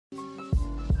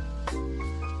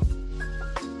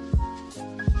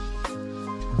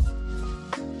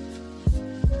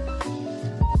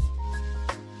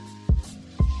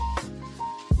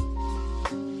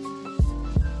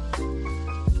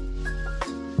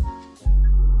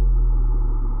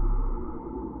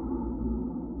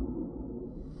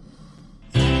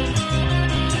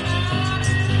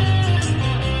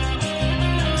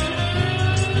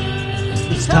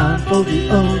for the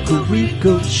Uncle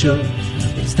Rico Show.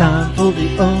 It's time for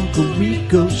the Uncle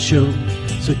Rico Show.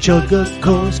 So chug a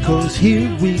course,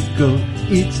 here we go.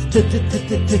 It's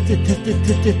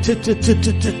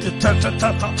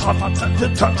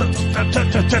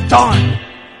time.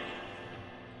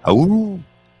 Oh,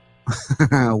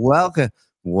 welcome.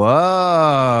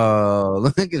 Whoa,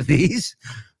 look at these.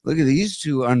 Look at these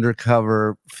two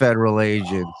undercover federal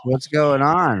agents. What's going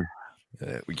on?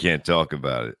 We can't talk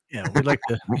about it. Yeah, we'd like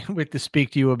to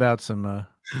speak to you about some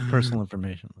personal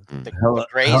information. The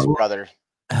Grays brother.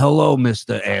 Hello,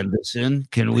 Mr. Anderson.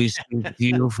 Can we speak to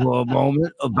you for a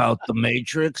moment about the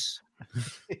Matrix?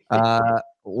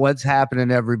 What's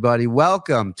happening, everybody?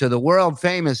 Welcome to the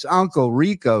world-famous Uncle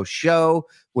Rico Show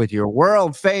with your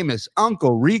world-famous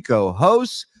Uncle Rico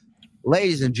hosts,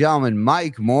 ladies and gentlemen,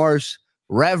 Mike Morse,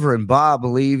 Reverend Bob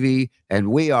Levy,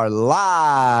 and we are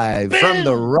live from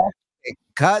the Rustic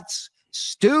Cuts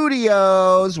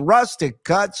Studios.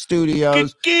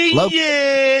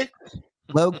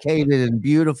 Located in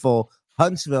beautiful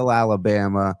Huntsville,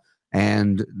 Alabama,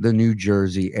 and the New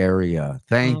Jersey area.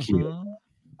 Thank you.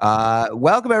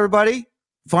 Welcome, everybody.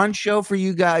 Fun show for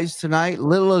you guys tonight.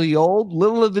 Little of the old,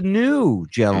 little of the new,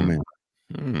 gentlemen.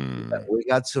 We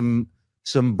got some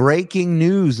breaking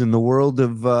news in the world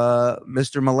of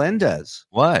Mr. Melendez.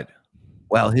 What?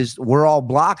 Well, we're all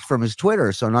blocked from his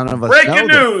Twitter, so none of us Breaking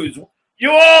news!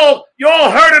 You all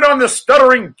heard it on the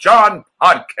Stuttering John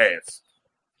podcast.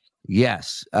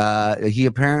 Yes, he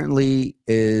apparently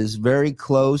is very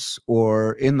close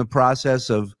or in the process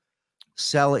of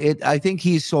selling it. I think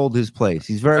he's sold his place.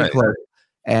 He's very close,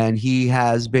 and he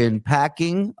has been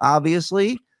packing,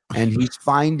 obviously, and he's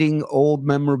finding old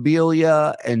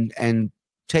memorabilia and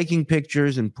taking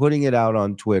pictures and putting it out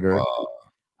on Twitter.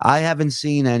 I haven't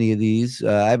seen any of these.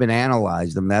 I haven't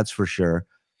analyzed them, that's for sure.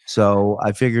 So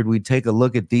I figured we'd take a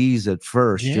look at these at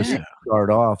first, just to start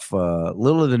off.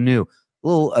 Little of the new.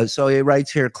 So he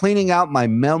writes here, cleaning out my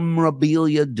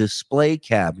memorabilia display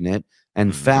cabinet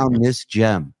and found this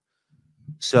gem.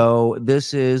 So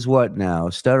this is what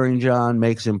now? Stuttering John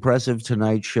makes impressive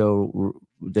Tonight Show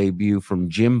debut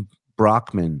from Jim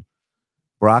Brockman.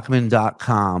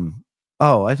 Brockman.com.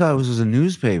 Oh, I thought it was a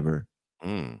newspaper.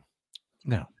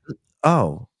 No.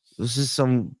 Oh, this is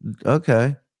some,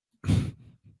 okay.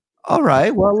 All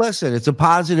right. Well, listen, it's a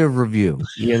positive review.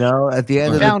 You know, at the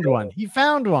end of the day, He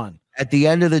found one. At the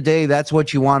end of the day, that's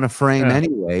what you want to frame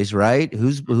anyways, right?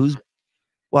 Who's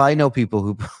well, I know people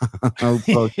who post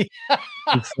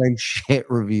frame shit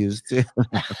reviews too.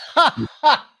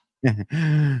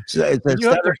 So it says, you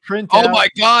have to print Oh out. my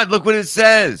God, look what it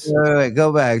says. wait,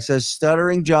 go back. It says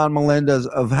Stuttering John Melendez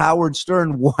of Howard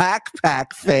Stern Whack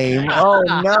Pack fame. Oh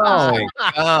no. Oh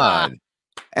my God.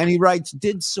 And he writes,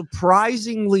 did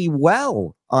surprisingly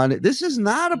well on it. This is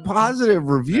not a positive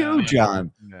review,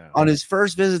 John. No. On his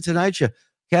first visit to Night Show,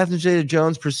 Catherine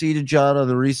Zeta-Jones preceded John on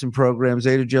the recent program.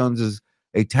 Zeta-Jones is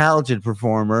a talented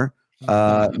performer.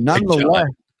 Nonetheless,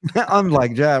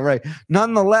 unlike John, right?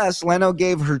 Nonetheless, Leno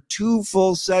gave her 2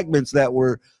 full segments that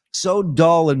were so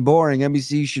dull and boring.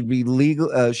 NBC should be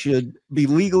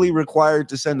legally required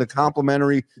to send a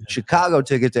complimentary Chicago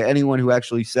ticket to anyone who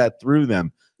actually sat through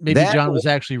them. Maybe John was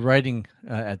actually writing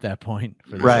at that point.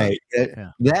 Right.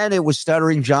 Then it was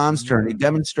Stuttering John's turn. He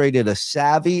demonstrated a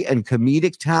savvy and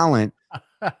comedic talent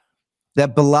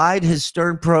that belied his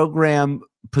Stern program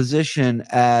position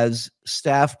as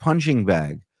staff punching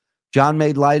bag. John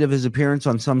made light of his appearance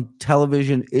on some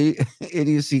television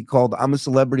idiocy called I'm a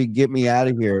Celebrity, Get Me Out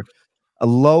of Here, a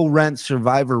low-rent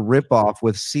Survivor ripoff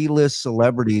with C-list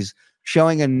celebrities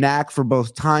showing a knack for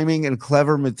both timing and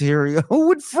clever material. Who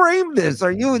would frame this?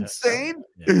 Are you insane?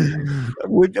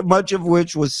 Much of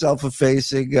which was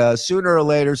self-effacing. Sooner or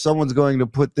later, someone's going to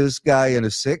put this guy in a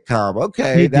sitcom.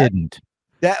 Okay, he didn't.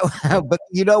 But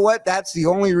you know what? That's the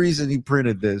only reason he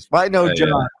printed this. I know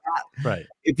John. Right.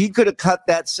 If he could have cut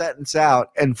that sentence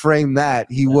out and framed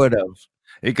that, he would have.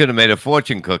 He could have made a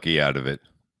fortune cookie out of it.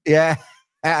 Yeah.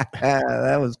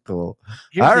 That was cool.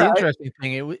 Here's the interesting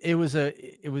thing. It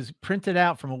was printed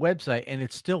out from a website and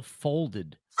it's still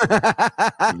folded.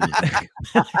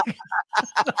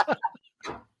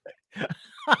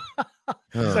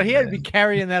 So he had to be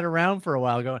carrying that around for a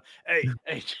while, going,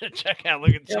 "Hey, check out!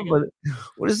 Look at but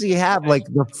what does he have? Like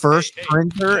the first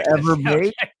printer ever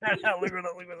made? Look at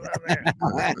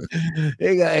that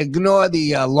there. Ignore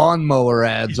the lawnmower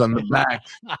ads on the back.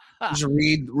 Just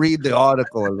read the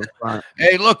article in the front.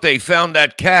 Hey, look, they found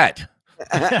that cat.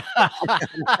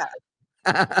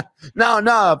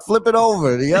 No, flip it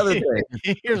over. The other thing.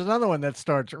 Here's another one that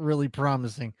starts really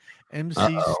promising.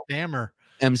 MC Stammer.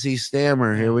 MC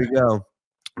Stammer. Here we go.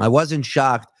 I wasn't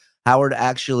shocked Howard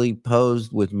actually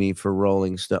posed with me for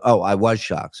Rolling Stone. Oh, I was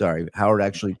shocked. Sorry. Howard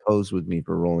actually posed with me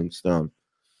for Rolling Stone.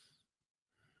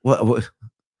 What?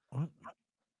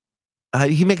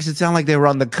 He makes it sound like they were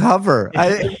on the cover.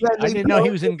 I didn't know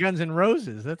he was in Guns N'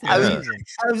 Roses. That's amazing.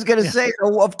 I was going to say,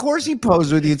 oh, of course he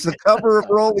posed with you. It's the cover of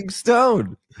Rolling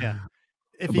Stone. Yeah.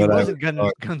 If he wasn't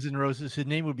Guns N' Roses, his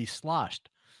name would be Sloshed.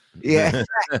 Yeah.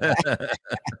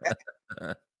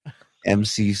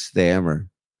 MC Stammer.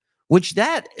 Which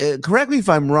correct me if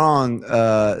I'm wrong,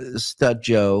 Stud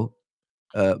Joe,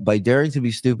 by daring to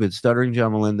be stupid, Stuttering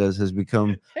John Melendez has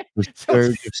become the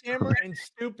So Stammer and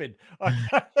stupid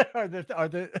are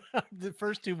the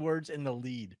first two words in the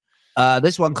lead.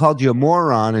 This one called you a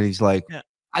moron, and he's like,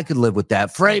 I could live with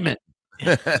that. Frame it.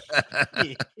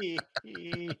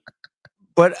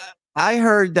 But I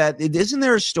heard that isn't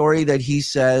there a story that he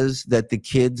says that the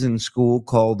kids in school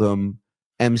called him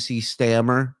MC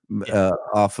Stammer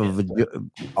off of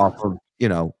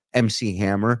MC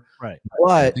Hammer, right?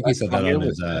 But I think he said that on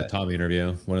his Tommy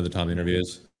interview, one of the Tommy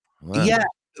interviews. Wow. Yeah,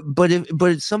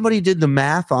 but somebody did the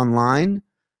math online,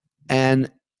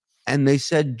 and they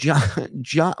said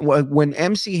John when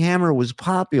MC Hammer was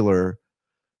popular,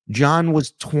 John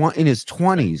was in his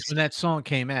 20s when that song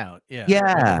came out.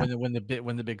 Yeah. When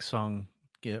the big song.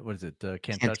 What is it?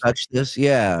 Can't touch this.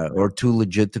 Yeah, or Too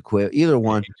Legit to Quit. Either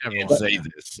one. Can't say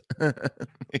this.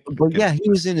 But yeah, he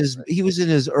was in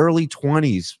his early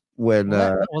 20s when.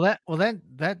 That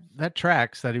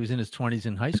tracks that he was in his 20s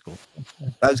in high school.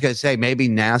 I was gonna say maybe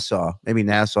Nassau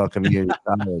Community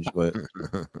College,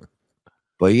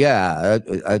 but yeah,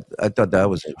 I thought that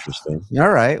was interesting.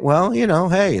 All right, well,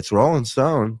 hey, it's Rolling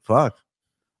Stone. Fuck.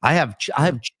 I have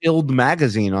Chilled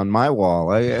magazine on my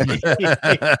wall. I'm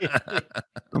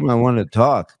not one to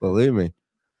talk, believe me.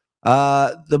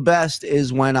 The best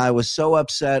is when I was so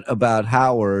upset about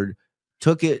Howard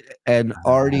took it, and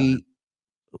Artie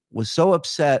was so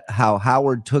upset how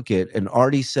Howard took it, and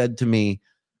Artie said to me,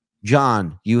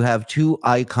 John, you have two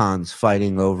icons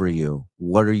fighting over you.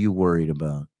 What are you worried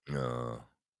about?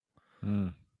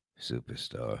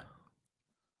 Superstar.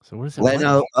 So what is it?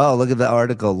 Leno, like? Oh, look at the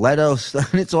article. Leto,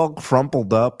 it's all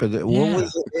crumpled up. And what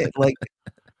was it? Like,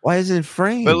 why is it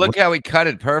framed? But look how he cut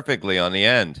it perfectly on the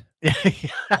end.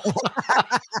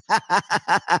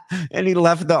 And he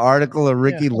left the article of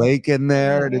Ricky Lake in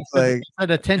there. And it's like an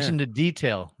attention to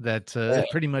detail that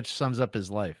pretty much sums up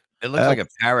his life. It looks like a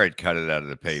parrot cut it out of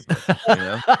the paper.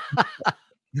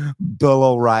 Bill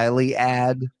O'Reilly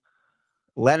ad.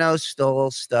 Leno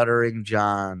stole Stuttering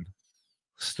John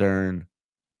Stern.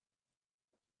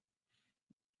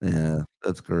 Yeah,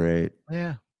 that's great.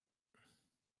 Yeah.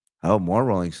 Oh, more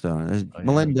Rolling Stone.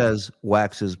 Melendez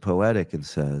waxes poetic and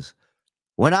says,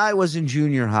 when I was in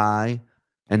junior high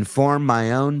and formed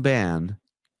my own band,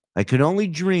 I could only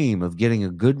dream of getting a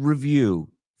good review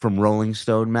from Rolling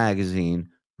Stone magazine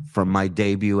from my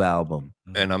debut album.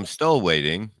 And I'm still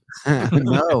waiting.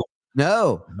 No.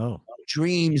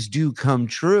 Dreams do come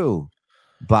true.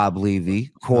 Bob Levy,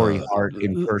 Corey Hart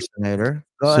impersonator.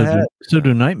 Go ahead. So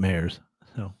do nightmares.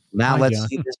 So now let's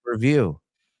see this review.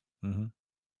 Mm-hmm.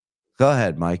 Go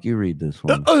ahead, Mike. You read this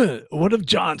one. One of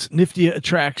John's niftier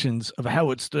attractions of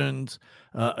Howard Stern's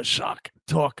shock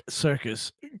talk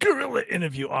circus guerrilla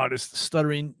interview artist,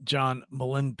 Stuttering John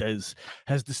Melendez,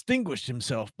 has distinguished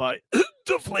himself by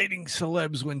deflating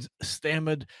celebs when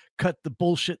stammered cut the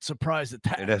bullshit surprise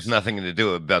attacks. It has nothing to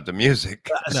do about the music.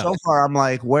 So far, I'm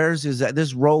like, where's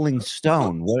this Rolling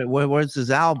Stone? Where's his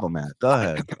album at? Go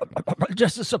ahead.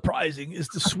 Just as surprising is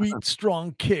the sweet,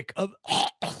 strong kick of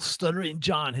Stuttering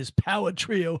John, his power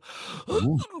trio,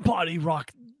 body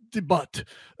rock debut.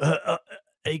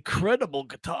 A credible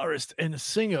guitarist and a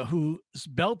singer whose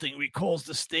belting recalls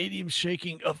the stadium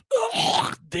shaking of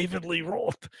David Lee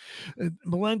Roth.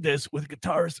 Melendez with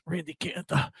guitarist Randy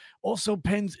Cantor also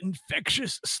pens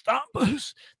infectious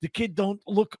stompers. The Kid Don't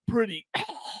Look Pretty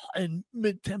and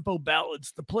mid-tempo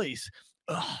ballads the place.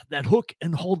 That hook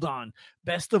and hold on.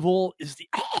 Best of all is the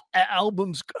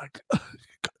album's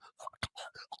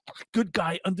good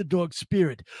guy underdog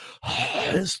spirit.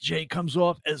 SJ comes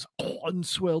off as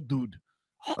unswell dude.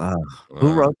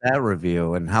 Who wrote that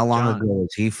review and how long ago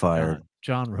was he fired?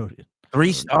 John wrote it.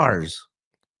 3 stars.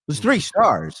 It was 3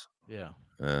 stars. Yeah.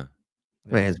 Man,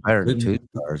 it's better than 2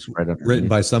 stars. Written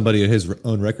by somebody at his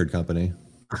own record company.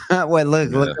 Wait,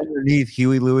 look underneath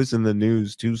Huey Lewis in the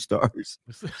News, 2 stars.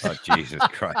 Oh, Jesus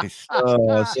Christ.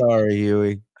 Oh, sorry,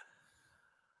 Huey.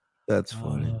 That's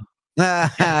funny.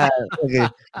 Okay.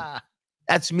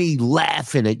 That's me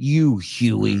laughing at you,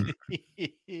 Huey.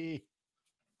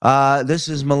 This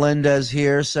is Melendez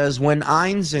here. Says when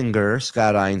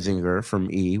Scott Einzinger from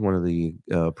E, one of the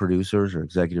producers or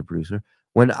executive producer,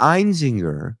 when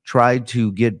Einzinger tried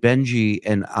to get Benji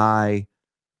and I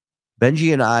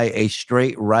a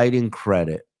straight writing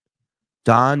credit,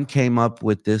 Don came up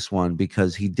with this one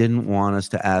because he didn't want us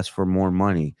to ask for more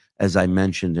money, as I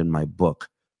mentioned in my book.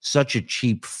 Such a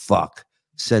cheap fuck,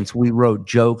 since we wrote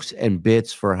jokes and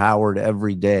bits for Howard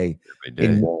every day.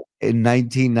 In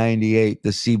 1998, the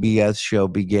CBS show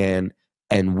began,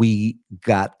 and we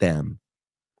got them.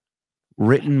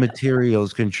 Written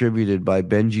materials contributed by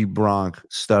Benji Bronk,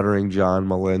 Stuttering John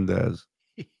Melendez.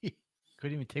 Couldn't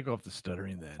even take off the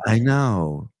stuttering then. I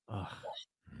know. Ugh.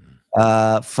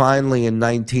 Finally, in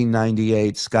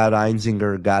 1998, Scott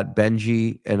Einzinger got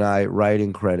Benji and I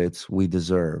writing credits we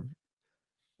deserved.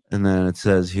 And then it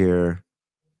says here,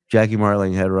 Jackie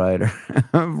Marling, head writer,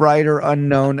 writer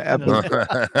unknown episode.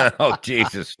 Oh,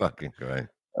 Jesus fucking Christ.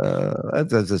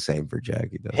 That's the same for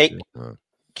Jackie. Hey,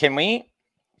 can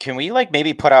we like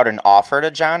maybe put out an offer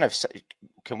to John?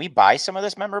 Can we buy some of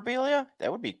this memorabilia?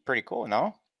 That would be pretty cool.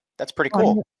 No, that's pretty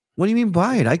cool. What do you mean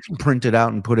buy it? I can print it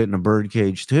out and put it in a bird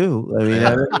cage too. I mean,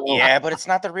 yeah, but it's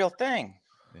not the real thing.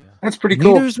 Yeah. That's pretty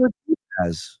cool. Neither's what he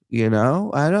has, you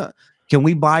know. I don't. Can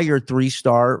we buy your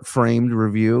 3-star framed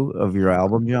review of your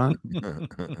album, John?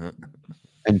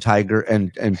 And Tiger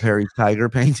and Perry's Tiger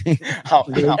painting? How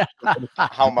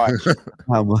much?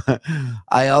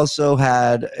 I also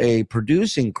had a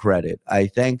producing credit. I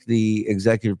thank the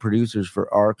executive producers for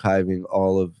archiving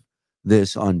all of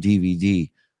this on DVD.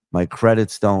 My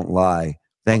credits don't lie.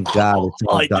 Thank God. It's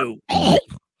all done.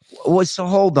 Well, so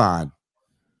hold on.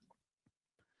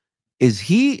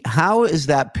 How is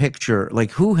that picture?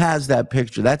 Like, who has that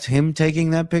picture? That's him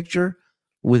taking that picture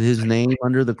with his name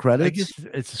under the credits? I guess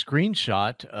it's a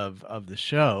screenshot of the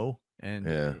show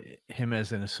and him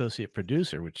as an associate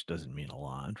producer, which doesn't mean a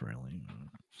lot, really.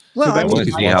 Well, so I want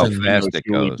to see how fast it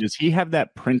goes. Does he have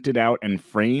that printed out and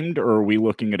framed, or are we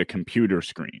looking at a computer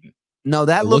screen? No,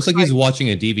 that looks like he's watching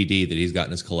a DVD that he's got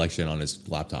in his collection on his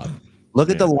laptop. Look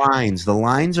at the lines. The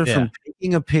lines are from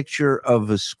taking a picture of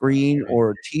a screen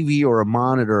or a TV or a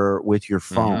monitor with your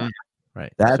phone.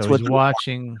 Right. That's so what he's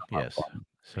watching. Yes.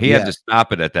 So he had to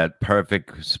stop it at that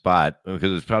perfect spot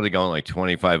because it was probably going like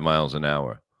 25 miles an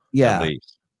hour. Yeah. At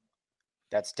least.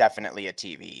 That's definitely a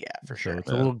TV. Yeah, for sure.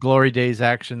 It's a little Glory Days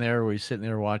action there where he's sitting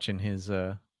there watching his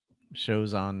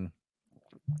shows on.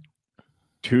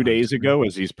 2 days ago,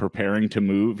 as he's preparing to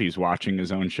move, he's watching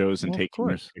his own shows and taking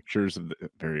pictures of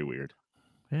very weird.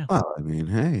 Yeah. Well, I mean,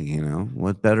 hey, you know,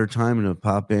 what better time to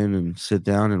pop in and sit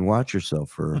down and watch yourself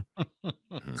for a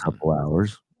couple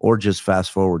hours, or just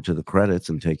fast forward to the credits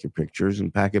and take your pictures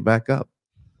and pack it back up.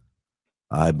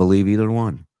 I believe either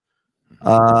one.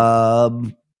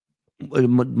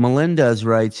 Melendez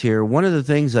writes here, one of the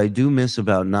things I do miss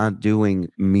about not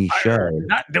doing me show.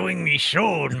 Not doing me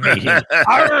show. Not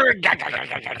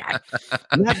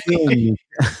doing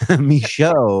me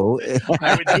show.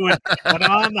 I would do it, but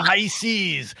on the high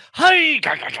seas. Hi.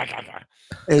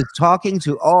 Is talking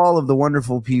to all of the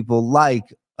wonderful people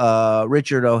like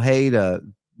Richard Ojeda,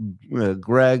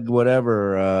 Greg,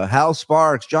 whatever, Hal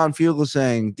Sparks, John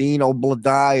Fugelsang, Dean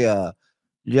Obadiah,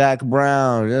 Jack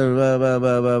Brown,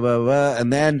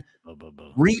 and then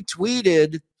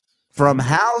retweeted from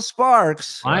Hal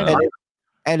Sparks,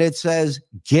 and it says,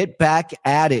 "Get back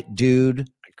at it, dude."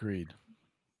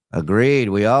 Agreed.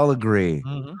 We all agree.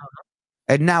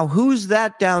 And now, who's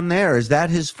that down there? Is that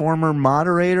his former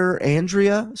moderator,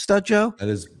 Andrea Stutjo?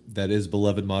 That is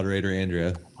beloved moderator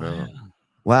Andrea.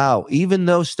 Wow. Even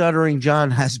though Stuttering John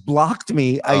has blocked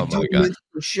me, I do miss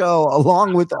the show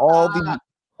along with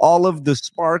all of the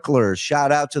sparklers.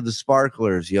 Shout out to the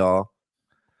sparklers, y'all.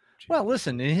 Well,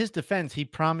 listen, in his defense, he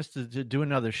promised to do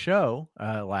another show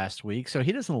last week, so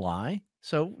he doesn't lie.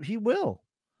 So he will.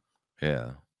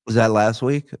 Yeah. Was that last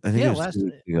week? I think it was last 2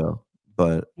 weeks ago.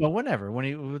 But whenever,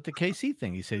 with the KC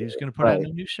thing, he said he was going to put out a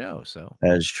new show. So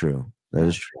that is true. That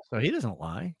is true. So he doesn't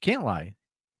lie. Can't lie.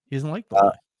 He doesn't like the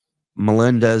lie.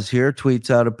 Melendez here tweets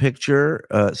out a picture.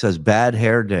 Says "Bad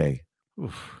Hair Day."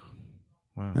 Oof.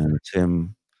 Wow. And it's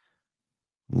him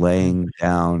laying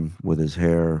down with his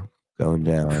hair going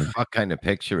down. What kind of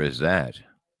picture is that?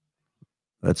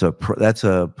 That's a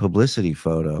publicity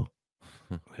photo.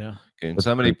 Yeah. Can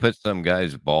somebody put some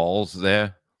guy's balls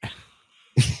there?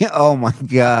 Oh my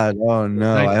God! Oh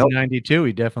no! 1992,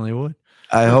 he definitely would.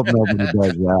 I hope nobody does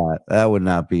that. That would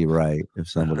not be right if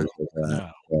somebody did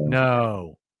that.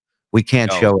 No. We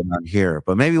can't show it on here,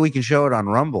 but maybe we can show it on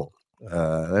Rumble.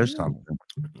 There's something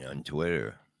on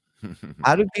Twitter.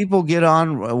 How do people get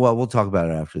on? Well, we'll talk about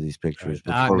it after these pictures.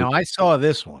 No, I saw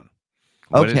this one.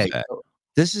 What is Okay, that? so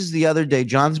this is the other day.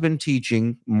 John's been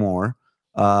teaching more,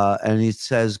 and it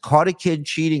says caught a kid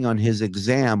cheating on his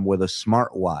exam with a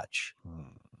smartwatch.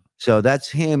 So that's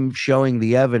him showing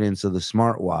the evidence of the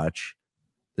smartwatch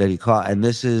that he caught, and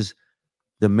this is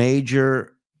the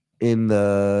major in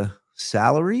the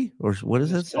salary, or what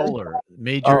is it? Solar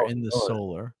major Oh, in the solar.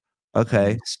 solar.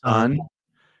 Okay, and sun.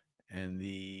 And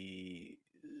the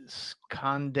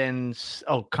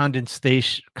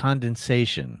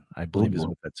condensation, I believe is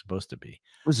what that's supposed to be.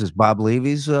 What's this, Bob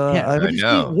Levy's? Yeah, I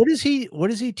know. What is he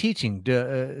teaching?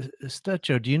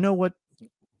 Stucho, do you know what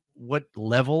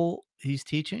level he's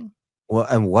teaching? Well,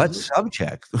 and what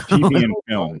subject? TV and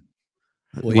film.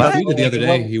 Well, he What? tweeted the other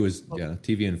day he was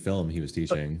TV and film he was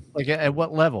teaching. Like at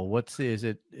what level? Is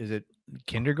it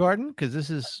kindergarten? Because this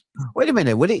is Wait a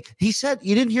minute. What he said?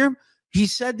 You didn't hear him? He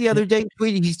said the other day,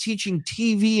 tweeted, he's teaching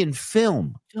TV and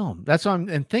film. That's what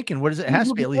I'm thinking. What is it? It has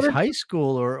to be at least high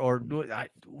school or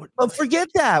Well, forget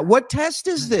that. What test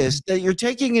is this that you're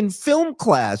taking in film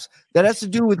class that has to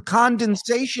do with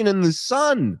condensation in the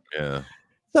sun? Yeah.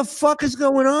 The fuck is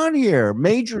going on here?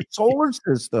 Major solar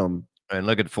system. And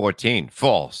look at 14.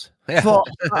 False. False.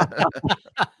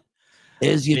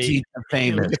 Is your teacher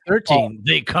famous? 13.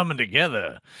 They coming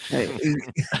together. Hell?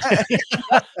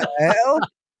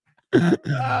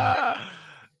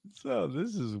 So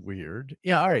this is weird.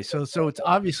 Yeah. All right. So it's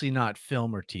obviously not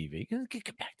film or TV. Get back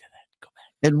to that. Go back.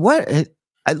 And what?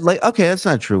 Okay, that's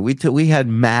not true. We had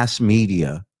mass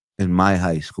media in my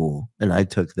high school, and I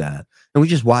took that, and we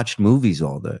just watched movies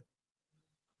all day.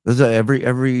 It was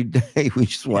every day we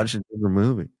just watched a different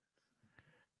movie.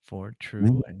 For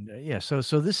true, and so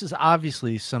this is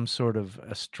obviously some sort of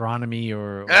astronomy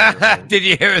or Did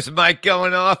you hear his mic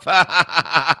going off?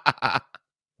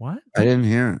 What? I didn't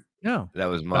hear it. No, that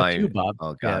was my. you, Bob.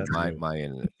 Oh God, Yeah, my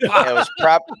internet. It was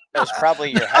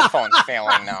probably your headphones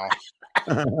failing now.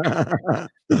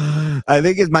 I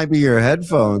think it might be your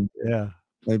headphones. Yeah,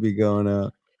 might be going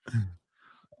out.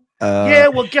 Yeah,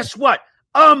 well, guess what?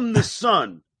 I'm the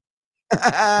sun.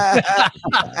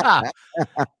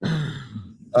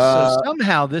 So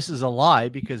somehow this is a lie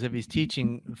because if he's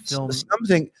teaching film,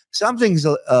 something's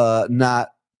not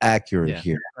accurate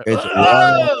here. It's,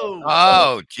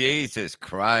 oh, Jesus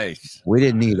Christ! We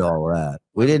didn't need all that.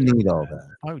 We didn't need all that.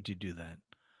 Why would you do that?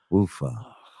 Oofa.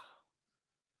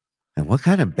 And what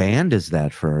kind of band is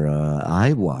that for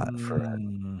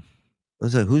iWatch?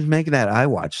 Who's making that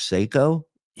iWatch? Seiko?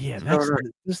 Yeah,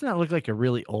 doesn't that look like a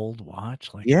really old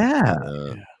watch? Like yeah.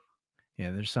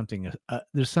 There's something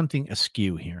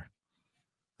askew here.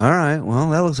 All right. Well,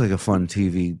 that looks like a fun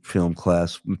TV film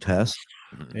class test.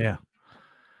 Yeah.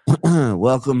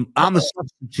 Welcome. I'm a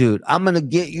substitute. I'm going to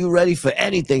get you ready for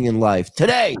anything in life.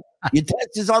 Today, your test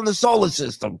is on the solar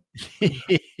system.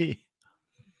 Be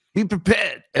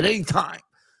prepared at any time.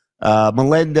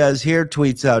 Melendez here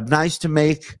tweets out, nice to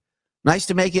make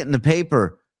it in the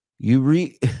paper. You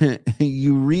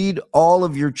read all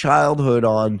of your childhood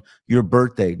on your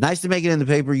birthday. Nice to make it in the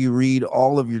paper. You read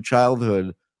all of your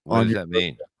childhood. What does that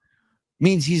mean?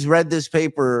 Means he's read this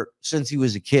paper since he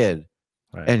was a kid,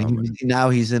 right, and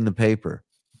now he's in the paper.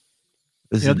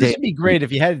 This would be great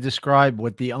if you had to describe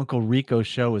what the Uncle Rico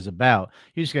show is about.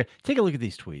 You just go take a look at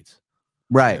these tweets.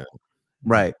 Right,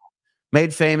 right.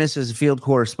 Made famous as a field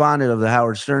correspondent of the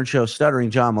Howard Stern show, Stuttering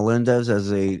John Melendez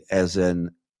as an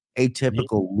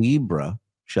atypical Libra.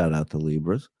 Shout out to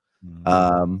Libras.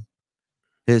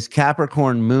 His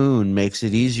Capricorn moon makes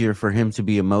it easier for him to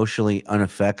be emotionally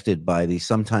unaffected by the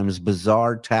sometimes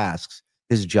bizarre tasks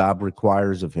his job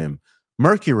requires of him.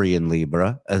 Mercury in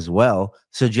Libra as well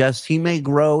suggests he may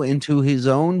grow into his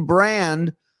own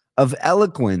brand of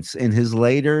eloquence in his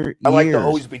later years. I like to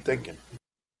always be thinking.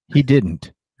 He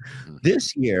didn't.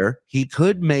 This year, he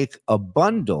could make a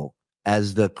bundle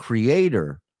as the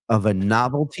creator of a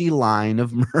novelty line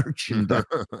of merchandise.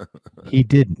 He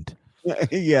didn't.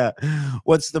 Yeah.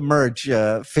 What's the merch?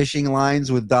 Fishing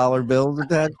lines with dollar bills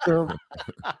attached to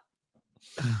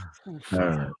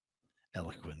them?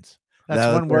 Eloquence.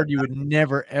 That's one word you would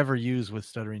never, ever use with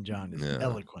Stuttering John is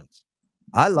eloquence.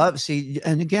 I love,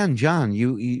 and again, John,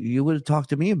 you would have talked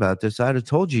to me about this. I'd have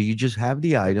told you just have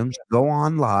the items, go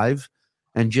on live,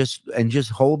 and just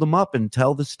hold them up and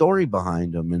tell the story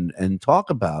behind them and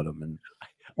talk about them. And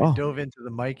I dove into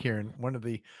the mic here, and one of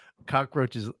the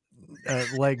cockroaches'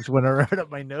 legs went right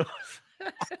up my nose.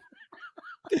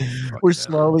 We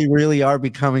slowly really are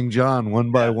becoming John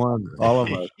one by one, all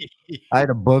of us. I had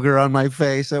a booger on my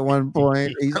face at one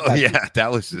point. That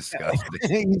was disgusting.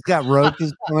 He's got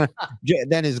roaches.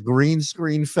 Then his green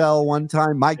screen fell one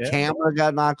time. My camera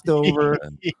got knocked over.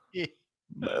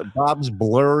 Bob's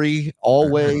blurry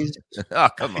always. Oh,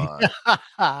 come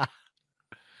on.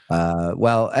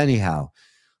 Well, anyhow,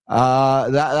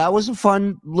 that was a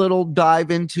fun little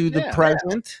dive into the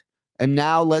present. And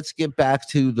now let's get back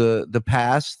to the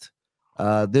past.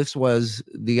 This was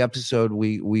the episode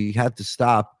we had to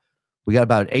stop. We got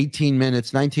about 18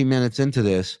 minutes, 19 minutes into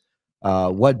this.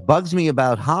 What bugs me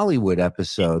about Hollywood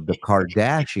episode, the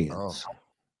Kardashians.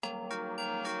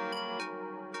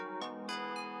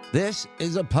 This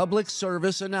is a public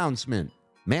service announcement.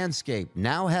 Manscaped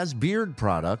now has beard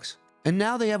products, and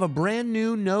now they have a brand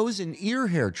new nose and ear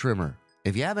hair trimmer.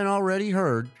 If you haven't already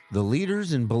heard, the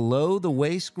leaders in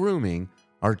below-the-waist grooming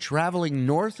are traveling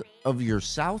north of your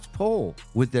South Pole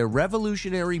with their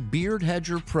revolutionary Beard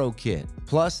Hedger Pro Kit.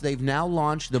 Plus, they've now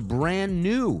launched the brand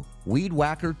new Weed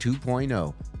Whacker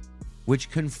 2.0,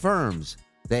 which confirms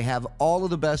they have all of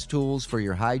the best tools for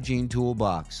your hygiene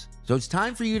toolbox. So it's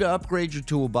time for you to upgrade your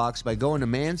toolbox by going to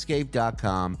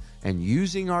manscaped.com and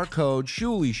using our code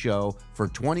SHULEYSHOW for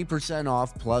 20%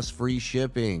 off plus free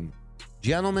shipping.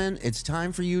 Gentlemen, it's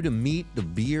time for you to meet the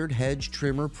Beard Hedge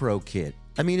Trimmer Pro Kit.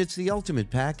 I mean, it's the ultimate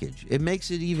package. It makes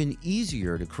it even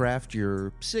easier to craft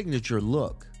your signature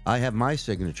look. I have my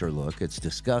signature look. It's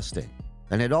disgusting.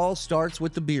 And it all starts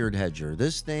with the Beard Hedger.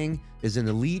 This thing is an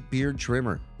elite beard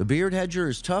trimmer. The Beard Hedger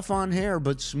is tough on hair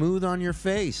but smooth on your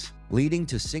face, leading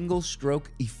to single stroke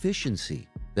efficiency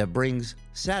that brings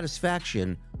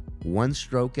satisfaction one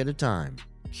stroke at a time.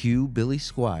 Cue Billy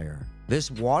Squire.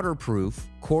 This waterproof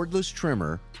cordless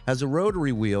trimmer has a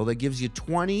rotary wheel that gives you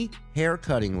 20 hair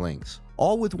cutting lengths,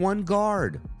 all with one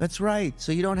guard. That's right,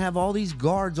 so you don't have all these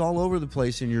guards all over the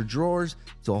place in your drawers.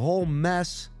 It's a whole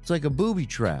mess. It's like a booby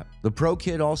trap. The Pro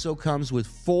Kit also comes with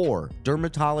 4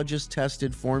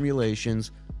 dermatologist-tested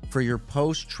formulations for your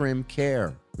post-trim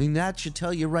care. I mean, that should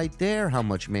tell you right there how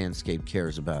much Manscaped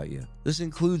cares about you. This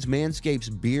includes Manscaped's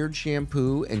beard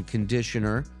shampoo and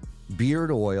conditioner, beard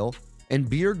oil, and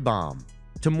beard balm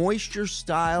to moisture,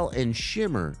 style, and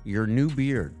shimmer your new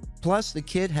beard. Plus, the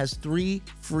kit has 3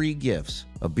 free gifts: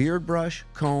 a beard brush,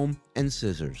 comb, and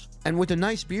scissors. And with a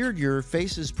nice beard, your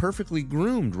face is perfectly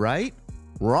groomed, right?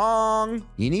 Wrong!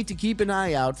 You need to keep an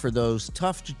eye out for those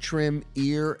tough-to-trim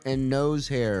ear and nose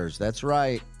hairs. That's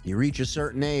right. You reach a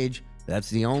certain age, that's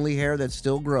the only hair that's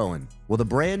still growing. Well, the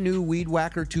brand new Weed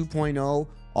Whacker 2.0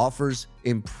 offers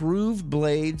improved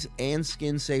blades and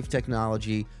skin-safe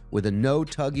technology with a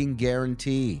no-tugging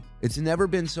guarantee. It's never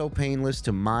been so painless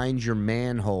to mind your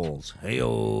manholes.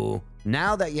 Hey-oh.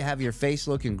 Now that you have your face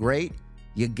looking great,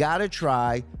 you gotta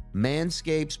try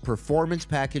Manscaped's Performance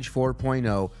Package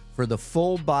 4.0 for the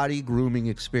full body grooming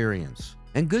experience.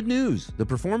 And good news, the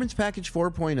Performance Package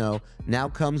 4.0 now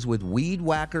comes with Weed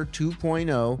Whacker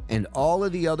 2.0 and all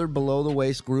of the other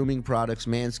below-the-waist grooming products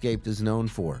Manscaped is known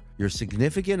for. Your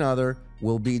significant other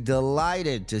will be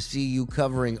delighted to see you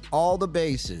covering all the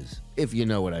bases, if you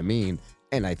know what I mean,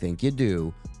 and I think you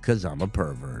do, because I'm a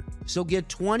pervert. So get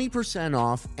 20%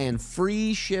 off and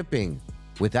free shipping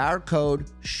with our code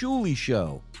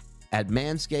SHULEYSHOW at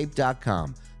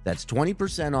manscaped.com. That's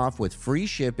 20% off with free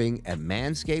shipping at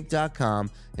manscaped.com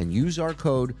and use our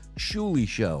code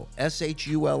SHULEYSHOW,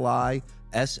 SHULISHOW.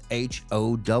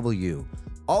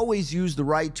 Always use the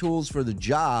right tools for the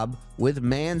job with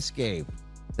Manscaped.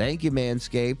 Thank you,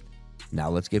 Manscaped. Now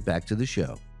let's get back to the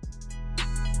show.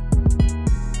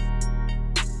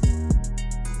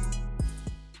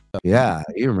 Yeah,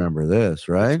 you remember this,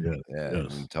 right? Yeah, we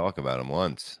didn't talk about him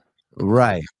once.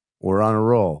 Right. We're on a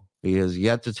roll. He has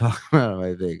yet to talk about him,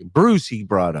 I think. Bruce he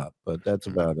brought up, but that's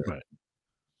about it. Right.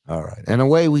 All right. And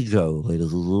away we go,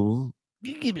 ladies and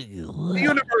The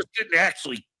universe didn't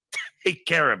actually take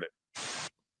care of it.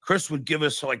 Chris would give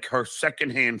us like her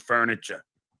secondhand furniture.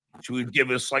 She would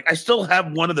give us like, I still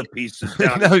have one of the pieces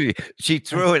down. No, she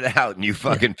threw it out and you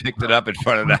fucking picked it up in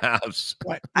front of the house.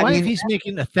 Why if he's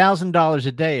making $1,000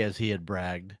 a day, as he had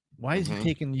bragged, why is he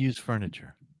taking used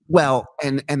furniture? Well,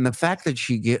 and the fact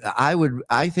that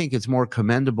I think it's more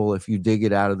commendable if you dig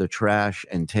it out of the trash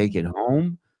and take it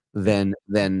home than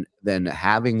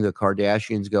having the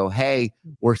Kardashians go, hey,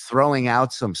 we're throwing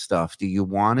out some stuff. Do you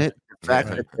want it? The fact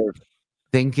that they're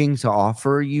thinking to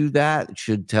offer you that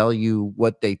should tell you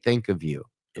what they think of you.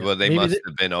 Well, they must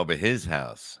have been over his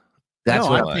house. That's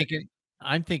what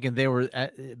I'm thinking they were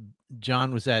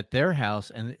John was at their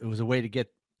house and it was a way to get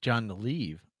John to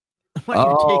leave. Why don't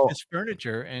you take this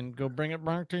furniture and go bring it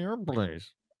back to your place?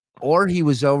 Or he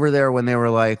was over there when they were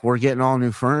like, we're getting all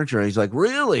new furniture. He's like,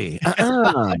 really?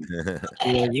 Yeah.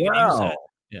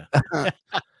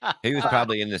 He was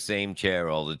probably in the same chair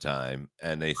all the time.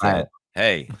 And they said,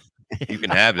 hey, You can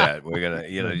have that. We're gonna,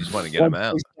 you just want to get them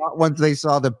out. Once they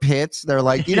saw the pits, they're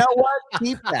like, you know what?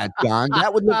 Keep that, John.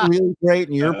 That would look really great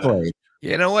in your place.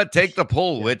 You know what? Take the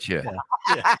pole with you.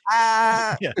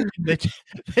 Yeah.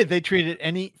 They treated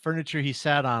any furniture he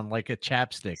sat on like a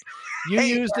chapstick. You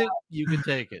used it, you can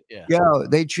take it. Yeah. Yo,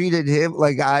 they treated him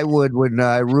like I would when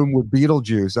I room with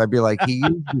Beetlejuice. I'd be like, he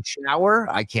used the shower.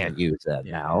 I can't use that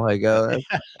now. I go,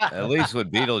 At least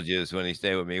with Beetlejuice, when he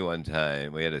stayed with me one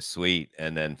time, we had a suite,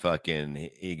 and then fucking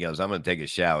he goes, "I'm gonna take a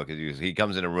shower," because he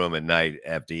comes in a room at night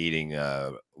after eating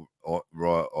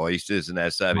raw oysters and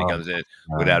that stuff. He comes in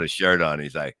without a shirt on.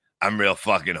 He's like, "I'm real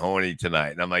fucking horny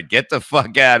tonight," and I'm like, "Get the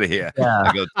fuck out of here!" Yeah.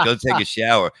 I go take a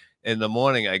shower. In the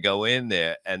morning, I go in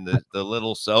there, and the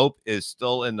little soap is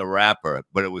still in the wrapper,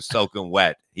 but it was soaking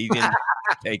wet. He didn't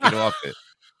take it off it.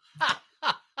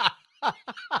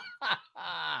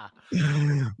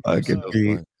 Fucking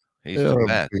Pete. He's the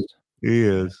best. He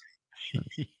is.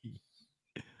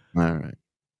 All right.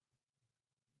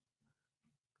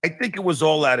 I think it was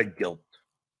all out of guilt.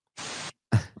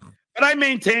 But I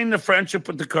maintain the friendship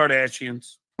with the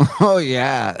Kardashians. Oh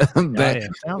yeah, but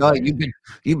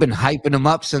you've been hyping him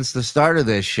up since the start of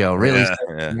this show. Really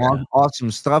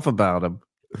awesome stuff about him.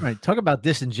 Right, talk about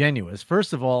disingenuous.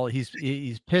 First of all,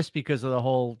 he's pissed because of the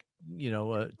whole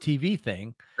TV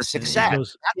thing, the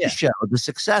success, the show, the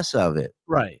success of it.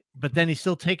 Right, but then he's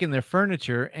still taking their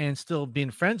furniture and still being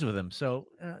friends with them. So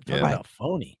talk about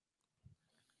phony.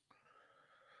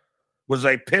 Was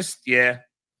I pissed? Yeah.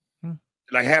 Did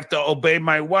I have to obey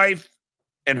my wife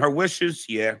and her wishes?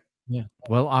 Yeah. Yeah.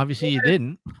 Well, obviously you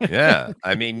didn't. Yeah.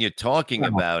 I mean, you're talking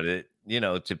about it,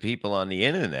 to people on the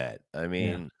internet. I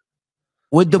mean,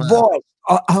 with divorce,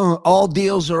 all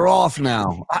deals are off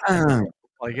now. Well,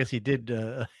 I guess he did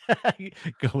go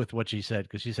with what she said,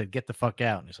 because she said, "Get the fuck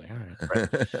out." And he's like, "All right."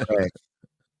 Right.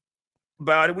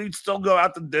 About it, we'd still go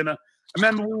out to dinner. I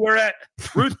remember we were at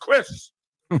Ruth Chris.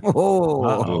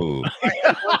 Oh,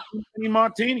 Any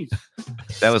martinis.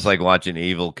 That was like watching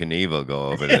Evel Knievel go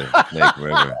over the Snake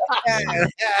River.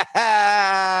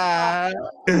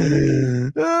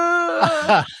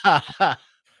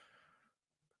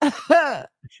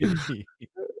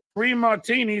 3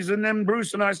 martinis, and then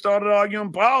Bruce and I started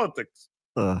arguing politics.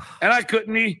 And I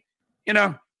couldn't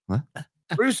What?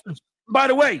 Bruce, by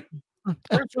the way,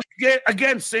 Bruce was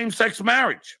against same-sex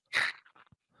marriage.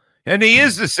 And he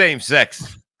is the same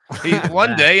sex. He's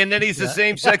one day, and then he's the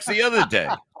same sex the other day.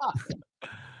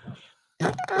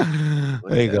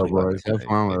 There you go, boys. Have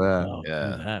fun with that. Oh,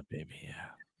 Yeah, that baby.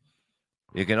 Yeah.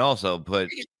 you can also put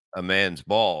a man's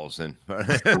balls in.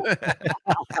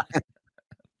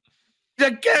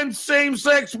 Against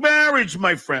same-sex marriage,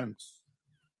 my friends.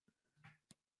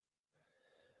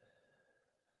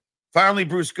 Finally,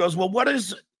 Bruce goes, "Well,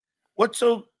 what's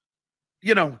so,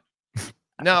 No,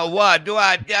 what? Do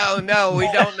I? No,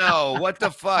 we don't know. What the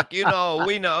fuck? We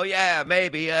know. Yeah,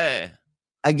 maybe. Yeah.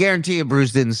 I guarantee you,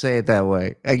 Bruce didn't say it that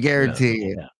way. I guarantee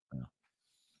you.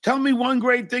 Tell me one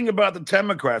great thing about the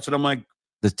Democrats." And I'm like,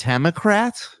 The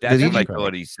Democrats? That's what I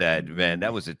thought he said, man.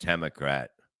 That was a Democrat.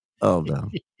 Oh, no.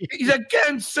 "He's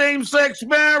against same-sex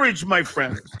marriage, my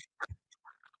friends."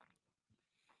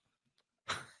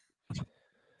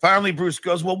 Finally, Bruce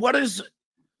goes, "Well, what's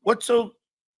so,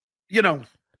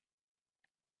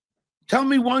 tell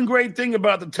me one great thing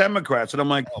about the Democrats." And I'm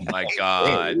like, Oh my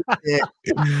God.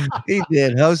 He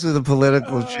did. Host of the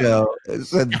political show.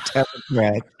 Said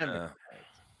Democrat.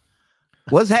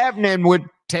 What's happening with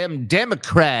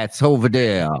Democrats over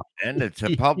there? And it's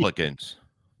Republicans.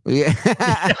 Yeah.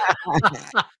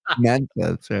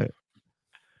 That's right.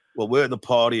 "Well, we're the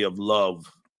party of love."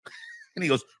 And he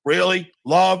goes, "Really?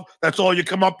 Love? That's all you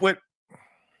come up with?"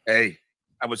 Hey,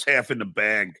 I was half in the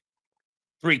bag.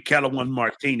 3 Kettle One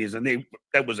martinis, and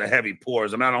that was a heavy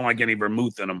pours, and I don't like any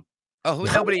vermouth in them. Oh,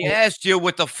 nobody asked you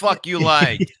what the fuck you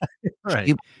like.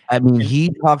 Right. I mean, he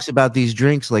talks about these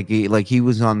drinks like he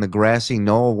was on the grassy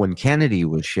knoll when Kennedy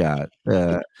was shot.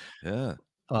 Yeah.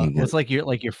 It's like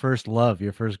your first love,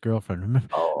 your first girlfriend. Remember,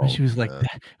 she was like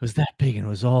that. It was that big, and it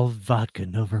was all vodka,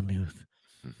 no vermouth.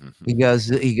 He goes,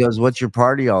 "What's your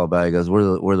party all about?" He goes,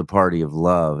 we're the party of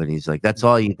love. And he's like, "That's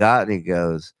all you got?" And he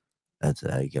goes,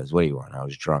 he goes, "What do you want?" "I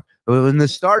was drunk." But when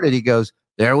this started, he goes,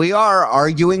 "There we are,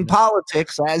 arguing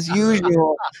politics as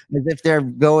usual," as if they're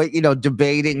going,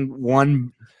 debating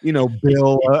one,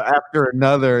 bill after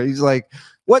another. He's like,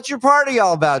 "What's your party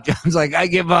all about?" John's like, "I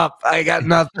give up. I got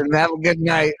nothing. Have a good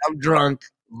night. I'm drunk."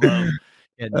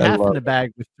 And half in the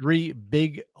bag with 3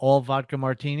 big all vodka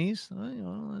martinis.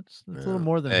 Well, that's a little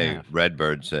more than half.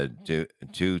 Redbird said,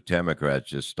 two Democrats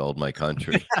just stole my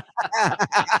country.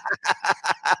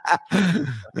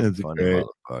 That's Funny great.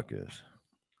 motherfuckers.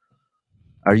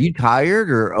 Are you tired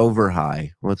or over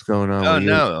high? What's going on? Oh with you?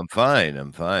 no, I'm fine.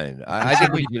 I'm fine. I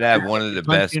think we should have one of the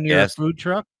best Near a guests. food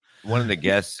truck. One of the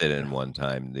guests sit in one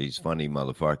time. These funny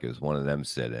motherfuckers. One of them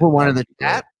sit in. Well, one of the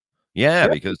chat. Yeah,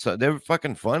 because they're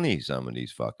fucking funny. Some of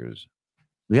these fuckers.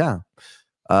 Yeah.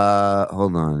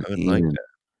 Hold on. I would like that.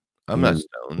 I'm not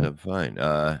stoned. I'm fine.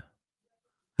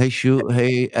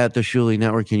 Hey, at the Shuli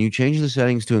Network, can you change the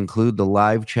settings to include the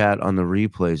live chat on the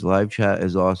replays? Live chat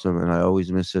is awesome, and I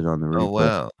always miss it on the replay. Oh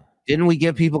wow! Didn't we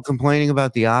get people complaining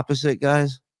about the opposite,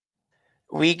 guys?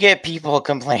 We get people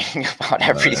complaining about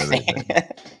everything.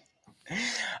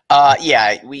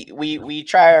 Yeah, we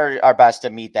try our best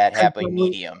to meet that happy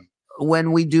medium.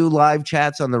 When we do live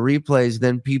chats on the replays,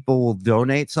 then people will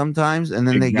donate sometimes, and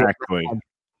then they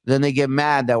get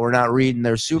mad that we're not reading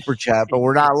their super chat, but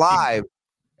we're not live.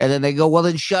 And then they go, well,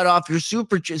 then shut off your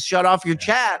shut off your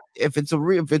chat if it's a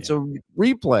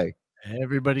replay.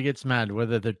 Everybody gets mad,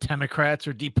 whether they're Democrats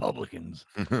or Republicans.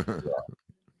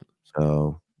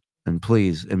 So, and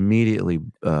please immediately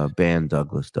ban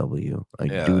Douglas W. We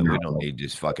don't need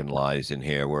these fucking lies in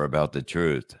here. We're about the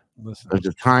truth. Listen, there's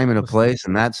a time and a place,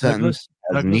 and that sentence.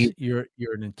 Douglas, you're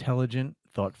an intelligent,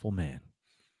 thoughtful man.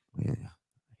 Yeah,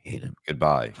 I hate him.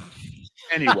 Goodbye.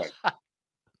 Anyway.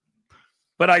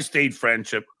 But I stayed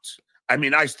friendships. I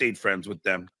mean, I stayed friends with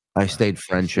them. I stayed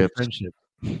friendships.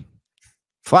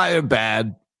 Fire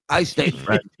bad. I stayed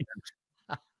friends.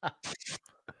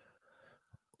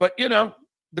 But you know,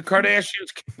 the Kardashians.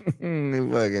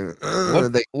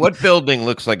 What building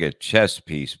looks like a chess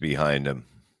piece behind them?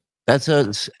 That's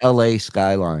a L.A.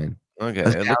 skyline. Okay,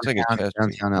 That's it looks like a chess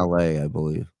piece. downtown L.A., I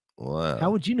believe. Wow.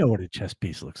 How would you know what a chess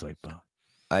piece looks like, Bob?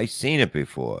 I've seen it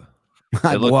before.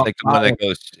 It looks like the one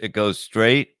that goes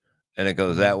straight, and it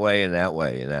goes that way and that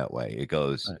way and that way. It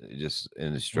goes just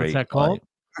in a straight. What's that called?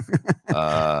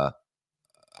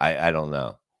 I don't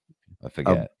know. I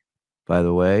forget. By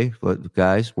the way,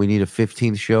 guys, we need a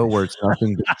 15th show where it's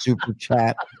nothing but super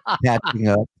chat catching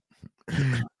up.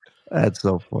 That's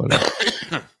so funny.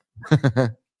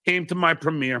 Came to my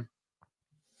premiere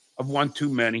of One Too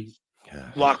Many,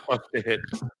 blockbuster hit.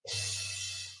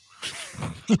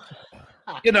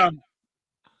 You know,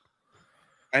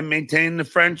 I maintained the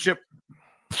friendship.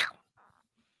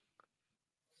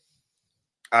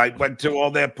 I went to all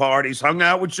their parties, hung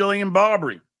out with Jillian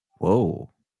Barbary. Whoa.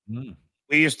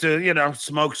 We used to, you know,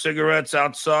 smoke cigarettes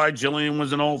outside. Jillian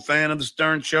was an old fan of the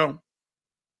Stern Show.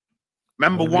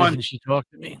 Remember one? She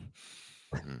talked to me.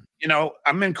 You know,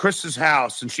 I'm in Chris's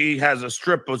house, and she has a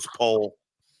stripper's pole.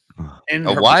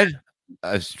 A what?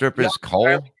 A stripper's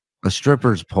pole? A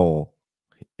stripper's pole.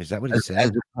 Is that what he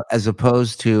said? As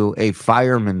opposed to a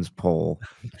fireman's pole,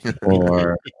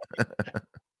 or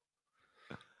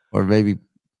maybe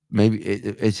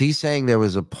is he saying there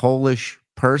was a Polish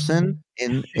person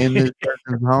in this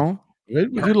person's home?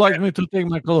 Would you like me to take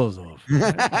my clothes off?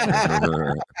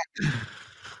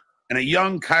 And a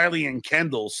young Kylie and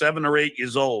Kendall, 7 or 8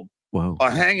 years old, are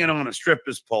hanging on a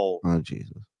stripper's pole. Oh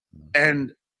Jesus!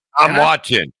 And I'm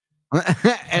watching.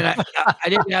 And I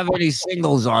didn't have any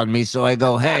singles on me, so I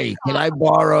go, "Hey, can I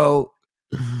borrow?"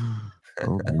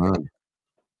 Oh God.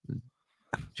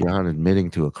 John admitting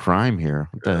to a crime here.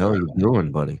 What the hell are you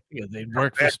doing, buddy? Yeah, they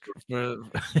work for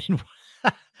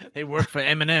they work for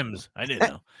M&Ms. I didn't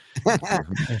know.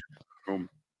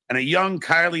 And a young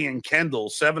Kylie and Kendall,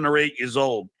 7 or 8 years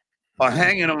old, are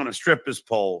hanging on a stripper's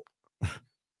pole.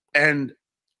 And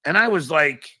I was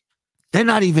like, they're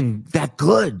not even that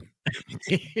good.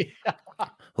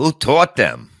 Who taught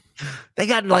them? They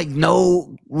got like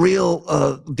no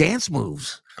real dance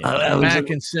moves. Back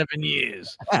in 7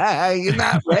 years. You're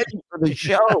not ready for the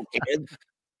show, kid.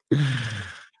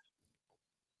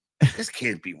 This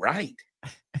can't be right.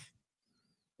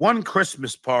 One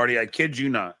Christmas party, I kid you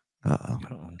not,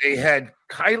 they had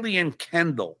Kylie and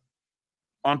Kendall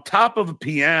on top of a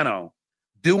piano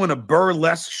doing a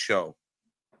burlesque show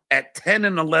at 10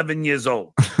 and 11 years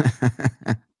old.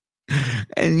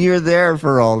 And you're there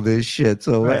for all this shit.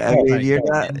 So, I mean, you're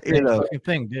not, you know.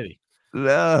 Thing, did he?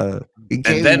 No. And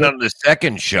then on the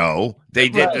second show, they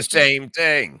did the same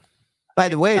thing. By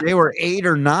the way, they were 8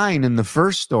 or 9 in the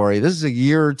first story. This is a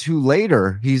year or two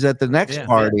later. He's at the next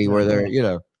party where they're, you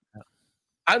know.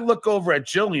 I look over at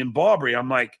Jillian Barbary. I'm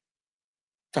like,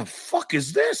 the fuck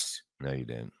is this? No, you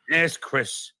didn't. Yes,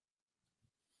 Chris.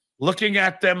 Looking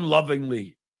at them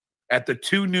lovingly at the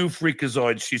 2 new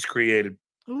freakazoids she's created.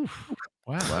 Oof.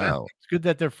 Wow. Wow. It's good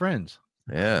that they're friends.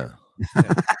 Yeah.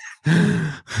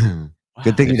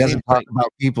 Good thing he doesn't talk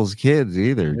about people's kids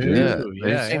either.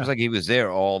 It seems like he was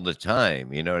there all the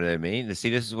time. You know what I mean?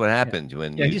 See, this is what happens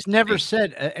when. Yeah, he's never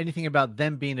said anything about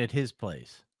them being at his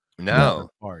place. No.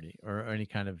 Party or any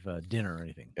kind of dinner or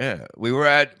anything. Yeah, we were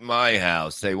at my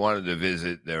house. They wanted to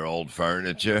visit their old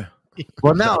furniture.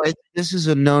 Well, no, this is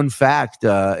a known fact.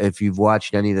 If you've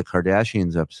watched any of the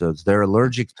Kardashians episodes, they're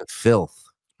allergic to filth.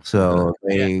 So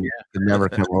they can never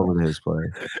come over to his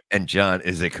place. And John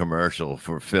is a commercial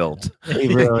for filth.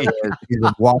 He really is. He's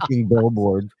a walking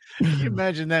billboard. Can you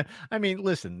imagine that? I mean,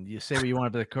 listen, you say what you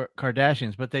want about the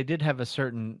Kardashians, but they did have a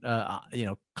certain,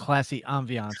 classy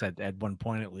ambiance at one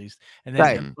point at least. And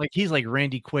then, like, he's like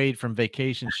Randy Quaid from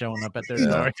Vacation showing up at their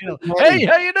door. Hey,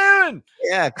 how you doing?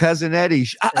 Yeah, cousin Eddie.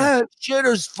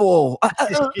 Shitter's full.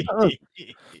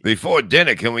 Before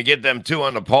dinner, can we get them two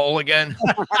on the pole again?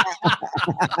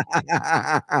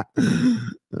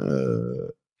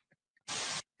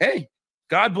 Hey,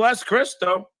 God bless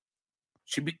Christo.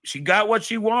 She got what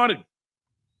she wanted.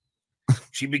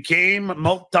 She became a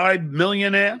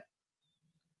multi-millionaire.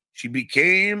 She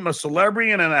became a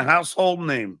celebrity and a household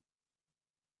name.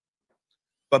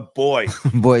 But boy,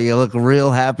 you look real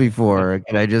happy for her.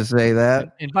 Can I just say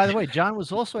that? And by the way, John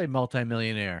was also a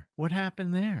multimillionaire. What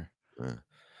happened there?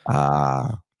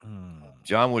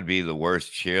 John would be the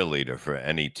worst cheerleader for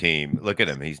any team. Look at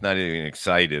him. He's not even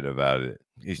excited about it.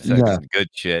 He's saying good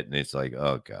shit, and it's like,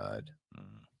 oh, God.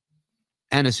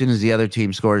 And as soon as the other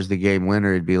team scores the game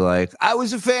winner, it'd be like, I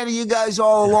was a fan of you guys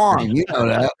all along. You know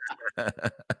that.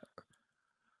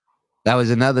 That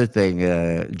was another thing.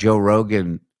 Joe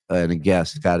Rogan and a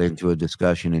guest got into a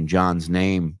discussion, and John's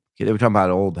name. They were talking about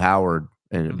old Howard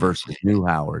versus new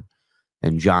Howard,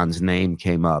 and John's name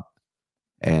came up,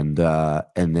 and then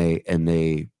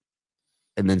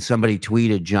somebody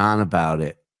tweeted John about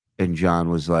it, and John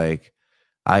was like,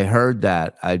 I heard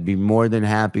that. I'd be more than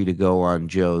happy to go on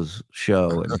Joe's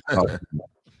show.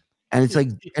 And it's like,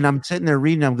 and I'm sitting there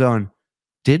reading, I'm going,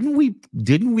 didn't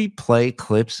we play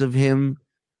clips of him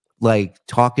like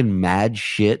talking mad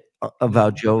shit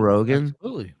about Joe Rogan?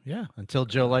 Absolutely. Yeah. Until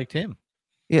Joe liked him.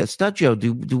 Yeah, it's not Joe.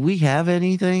 Do we have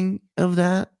anything of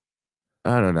that?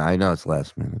 I don't know. I know it's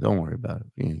last minute. Don't worry about it.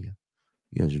 You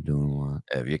guys are doing a lot.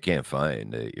 If you can't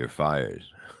find it, you're fired.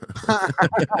 Other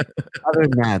than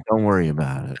that, don't worry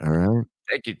about it. All right.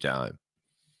 Take your time.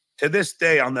 To this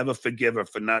day, I'll never forgive her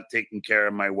for not taking care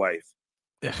of my wife.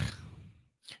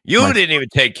 You didn't even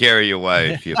take care of your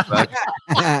wife. You fuck.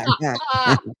 I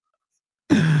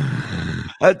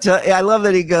love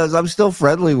that he goes, I'm still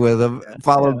friendly with him,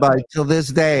 followed by, till this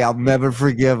day, I'll never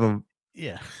forgive him.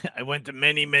 Yeah. I went to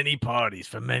many, many parties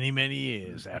for many, many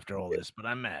years after all this, but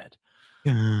I'm mad.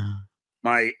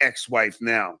 My ex-wife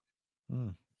now.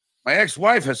 My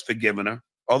ex-wife has forgiven her.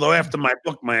 Although after my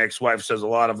book, my ex-wife says a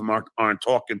lot of them aren't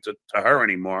talking to her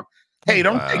anymore. Hey,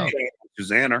 don't take it,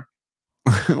 Susanna.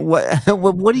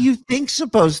 What do you think's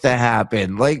supposed to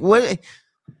happen? Like, what?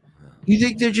 You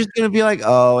think they're just going to be like,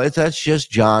 oh, that's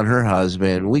just John, her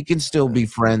husband. We can still be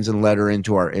friends and let her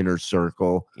into our inner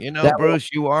circle. You know,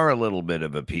 Bruce, you are a little bit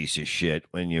of a piece of shit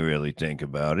when you really think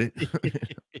about it.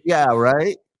 Yeah,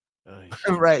 right?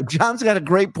 Right. John's got a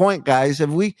great point, guys.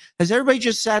 Has everybody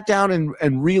just sat down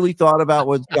and really thought about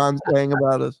what John's saying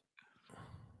about us?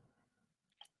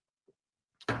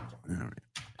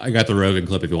 I got the Rogan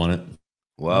clip if you want it.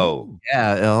 Whoa.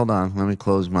 Yeah, hold on. Let me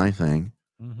close my thing.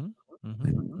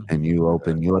 And you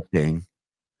open your thing.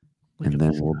 And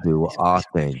then we'll do our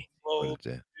thing.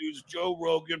 Joe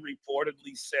Rogan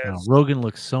reportedly says Rogan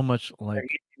looks so much like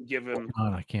he can give him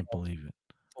God, I can't believe it.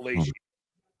 Fellatio.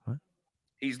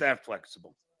 He's that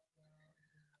flexible.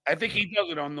 I think he does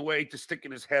it on the way to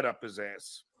sticking his head up his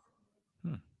ass.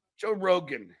 Joe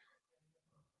Rogan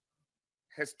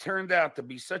has turned out to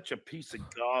be such a piece of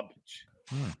garbage.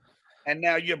 And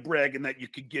now you're bragging that you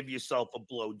could give yourself a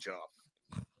blowjob.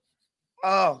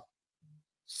 Oh,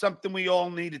 something we all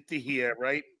needed to hear,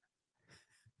 right?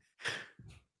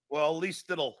 Well, at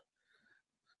least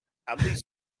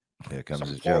here comes some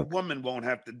a poor joke. woman won't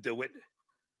have to do it.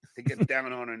 To get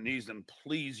down on her knees and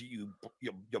please your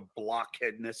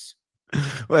blockheadness.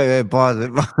 Wait, pause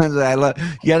it. I love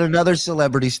yet another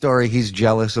celebrity story he's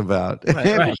jealous about.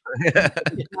 Right.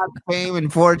 It's not fame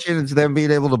and fortune; it's them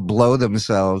being able to blow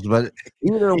themselves. But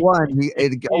either one,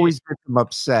 it always gets him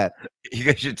upset. You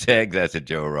guys should tag that to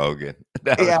Joe Rogan.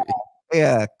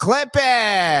 Yeah, clip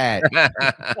it.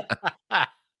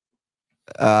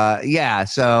 Yeah.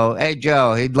 So, hey,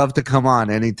 Joe, he'd love to come on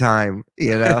anytime.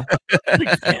 You know,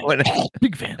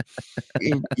 Big fan.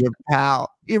 Your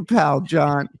pal,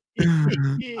 John.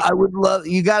 I would love.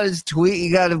 You got his tweet. You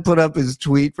got to put up his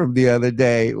tweet from the other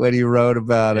day when he wrote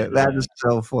about it. That is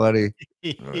so funny.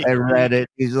 I read it.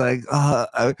 He's like,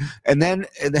 and then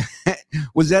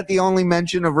was that the only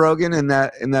mention of Rogan in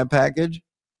that package?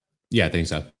 Yeah, I think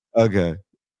so. Okay.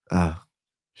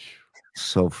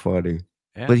 So funny.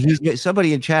 Yeah. But he's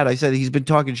somebody in chat. I said he's been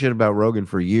talking shit about Rogan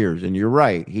for years, and you're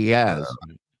right, he has.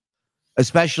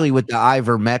 Especially with the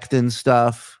ivermectin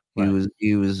stuff. Right.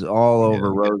 He was all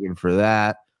over Rogan for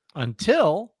that.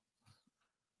 Until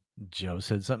Joe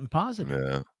said something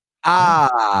positive.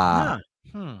 Yeah.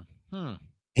 Yeah.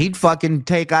 He'd fucking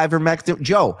take ivermectin.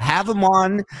 Joe, have him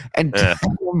on and tell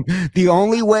him the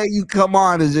only way you come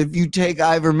on is if you take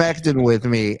ivermectin with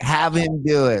me. Have him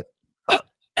do it.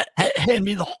 Hand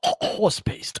me the horse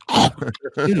paste.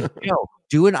 Dude, Joe,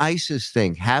 do an ISIS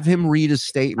thing. Have him read a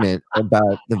statement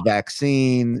about the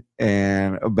vaccine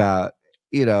and about,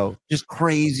 just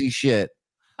crazy shit.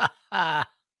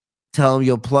 Tell him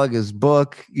you'll plug his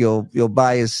book. You'll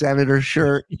buy his senator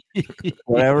shirt,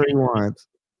 whatever he wants.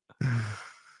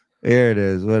 Here it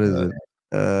is. What is it?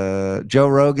 Joe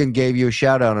Rogan gave you a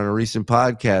shout out on a recent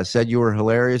podcast. Said you were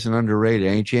hilarious and underrated.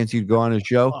 Any chance you'd go on his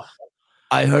show?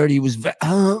 I heard he was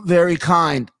very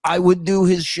kind. I would do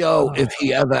his show if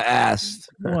he ever asked.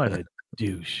 What a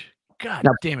douche. God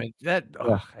damn it.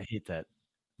 I hate that.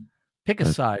 Pick a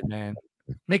side, man.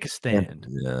 Make a stand.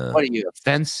 Yeah. What are you, a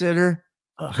fence sitter?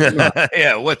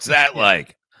 Yeah, what's that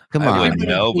like? Come I on. wouldn't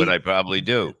know, but I probably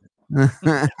do.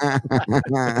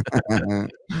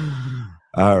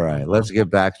 All right, let's get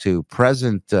back to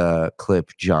present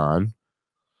clip, John,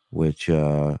 which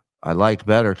I liked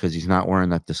better because he's not wearing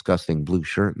that disgusting blue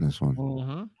shirt in this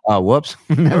one. Oh, whoops.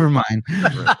 Never mind.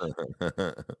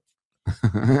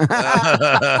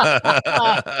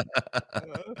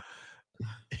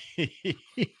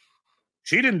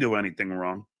 She didn't do anything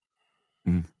wrong.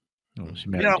 Well, she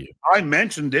married you. I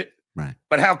mentioned it. Right.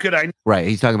 But how could I? Right.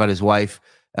 He's talking about his wife,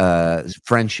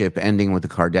 friendship ending with the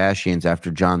Kardashians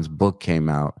after John's book came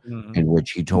out, in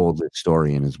which he told the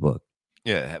story in his book.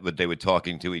 Yeah, what they were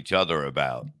talking to each other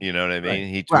about. You know what I mean?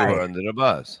 He threw her under the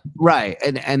bus. Right.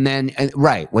 And then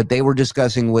what they were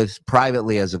discussing with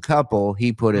privately as a couple,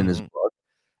 he put in his book.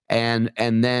 And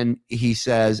then he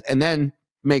says, and then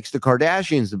makes the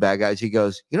Kardashians the bad guys. He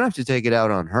goes, you don't have to take it out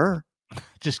on her.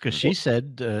 Just because she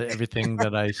said everything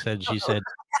that I said, she said.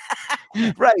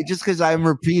 Right. Just because I'm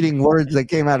repeating words that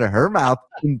came out of her mouth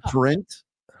in print.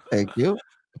 Thank you.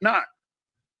 Not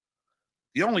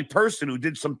the only person who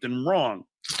did something wrong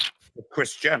was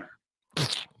Kris Jenner.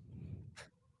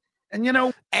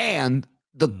 And and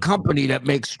the company that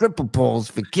makes stripper poles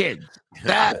for kids,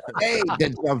 that they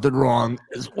did something wrong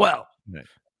as well.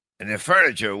 And their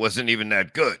furniture wasn't even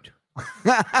that good.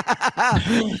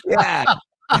 Yeah.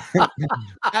 I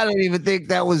don't even think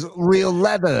that was real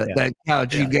leather, that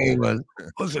couch you gave us.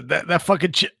 Listen, that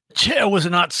fucking chair was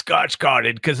not Scotch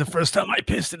guarded because the first time I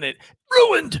pissed in it,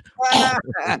 ruined.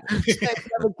 It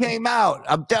never came out.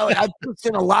 I'm telling you, I pissed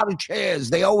in a lot of chairs.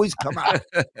 They always come out.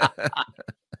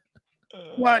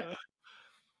 What?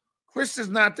 Kris is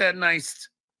not that nice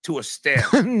to a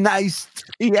staff. Nice.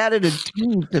 He added a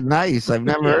T to nice. I've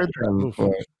never heard that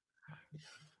before.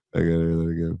 I gotta hear that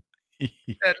again.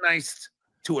 That nice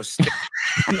to a staff.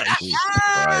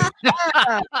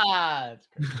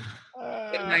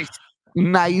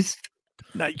 Nice.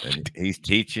 And he's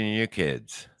teaching your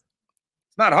kids.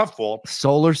 It's not her fault.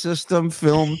 Solar system,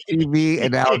 film, TV,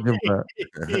 and algebra.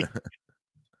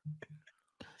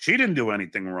 She didn't do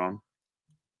anything wrong.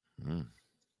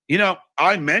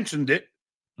 I mentioned it,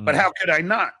 but how could I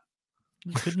not?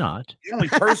 You could not. The only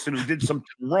person who did something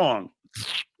wrong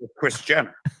was Kris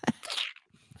Jenner.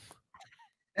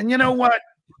 And you know what?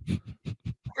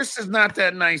 Kris is not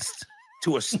that nice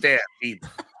to a staff either.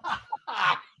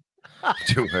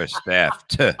 To her staff.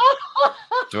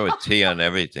 Throw a T on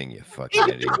everything, you fucking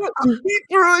idiot. He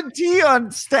threw a T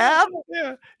on staff?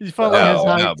 Yeah. He's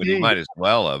No, but he might as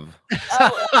well have.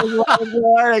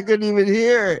 I couldn't even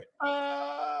hear it.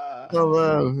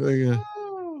 Hello.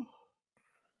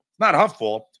 Not her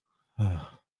fault.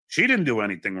 She didn't do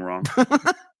anything wrong.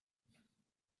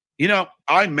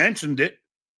 I mentioned it,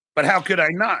 but how could I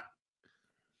not?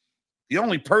 The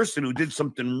only person who did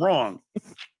something wrong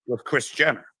was Kris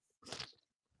Jenner.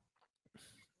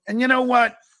 And you know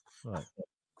what?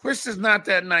 Kris is not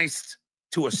that nice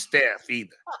to a staff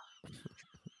either.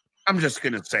 I'm just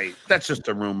going to say, that's just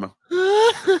a rumor.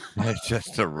 That's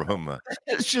just a rumor.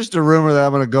 It's just a rumor that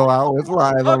I'm going to go out with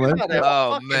live.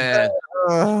 Oh, man.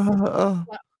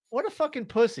 What a fucking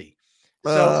pussy.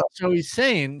 So he's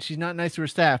saying she's not nice to her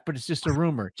staff, but it's just a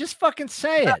rumor. Just fucking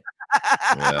say it.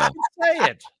 Yeah. Say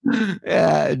it.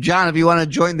 Yeah, John, if you want to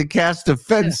join the cast of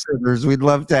Fence Sitters, we'd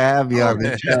love to have you on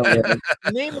the show.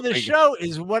 The name of the show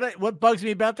is What Bugs Me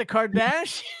About the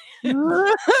Kardashians.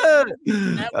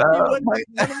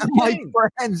 My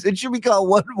friends. It should be called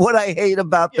What I Hate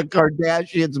About the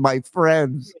Kardashians, My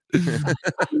Friends.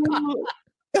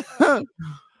 Oh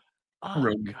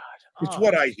Rumor. God. It's Oh.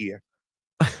 what I hear.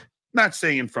 Not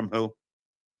saying from who,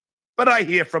 but I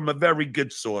hear from a very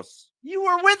good source. You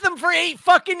were with him for 8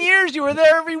 fucking years. You were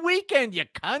there every weekend, you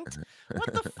cunt.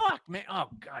 What the fuck, man? Oh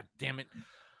God damn it.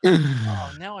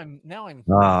 Oh, now I'm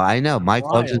Oh, I know. Mike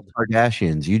loves his wild.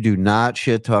 Kardashians. You do not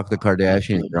shit talk the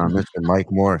Kardashians on Mr.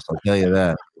 Mike Morris. I'll tell you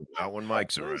that. Not when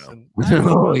Mike's around. Listen,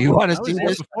 You want I to was see there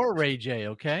this? before Ray J,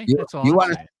 okay? You, That's all you I'm want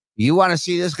to saying. you want to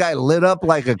see this guy lit up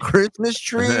like a Christmas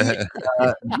tree?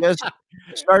 Just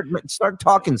start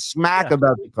talking smack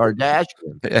about the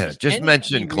Kardashians. Yeah, just Any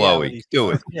mention Chloe. reality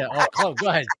Do star. it. Yeah. Oh, Chloe, go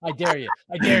ahead. I dare you.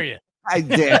 I dare you. I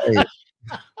dare you.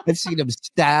 I've seen him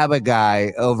stab a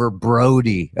guy over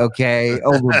Brody. Okay,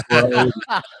 over Brody.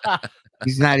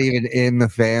 He's not even in the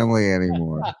family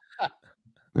anymore. All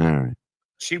right.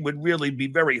 She would really be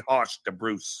very harsh to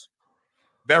Bruce.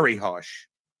 Very harsh.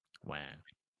 Wow.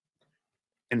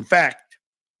 In fact,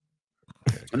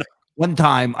 One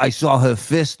time I saw her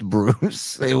fist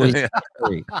Bruce. It was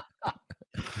scary.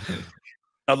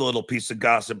 another little piece of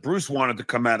gossip. Bruce wanted to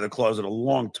come out of the closet a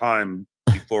long time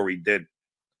before he did.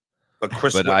 But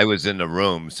Chris, But I was in the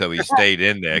room, so he stayed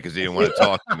in there because he didn't want to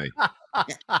talk to me.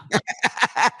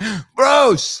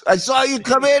 Bruce, I saw you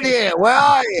come in here. Where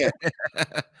are you?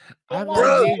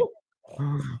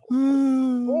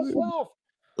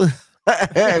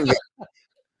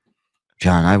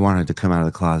 John, I wanted to come out of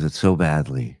the closet so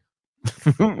badly.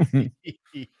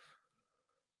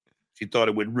 she thought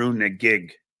it would ruin their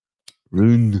gig.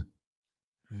 Rune.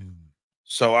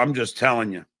 So I'm just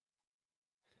telling you.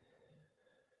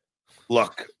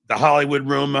 Look, the Hollywood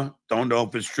rumor, don't know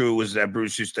if it's true, is that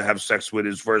Bruce used to have sex with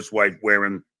his first wife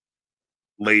wearing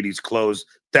ladies' clothes.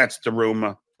 That's the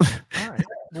rumor. All right.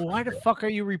 Well, why the fuck are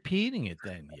you repeating it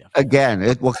then? Again,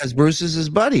 because Bruce is his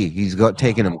buddy. He's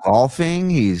taking him golfing.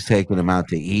 He's taking him out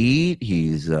to eat.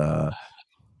 He's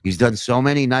done so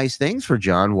many nice things for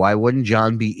John. Why wouldn't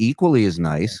John be equally as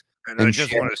nice? And I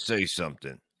just want to say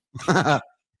something.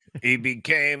 He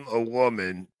became a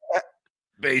woman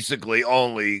basically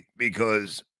only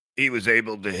because he was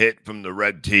able to hit from the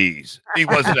red tees. He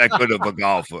wasn't that good of a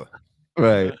golfer.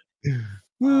 Right.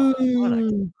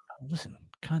 Listen,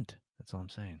 cunt. That's all I'm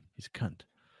saying. He's a cunt.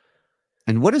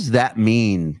 And what does that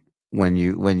mean when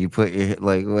you put your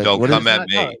like? Don't come at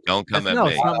me. Don't come at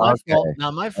me. It's not my fault.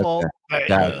 Not my fault.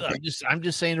 Okay. I'm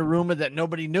just saying a rumor that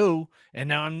nobody knew, and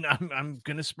now I'm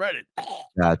gonna spread it.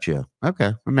 Gotcha.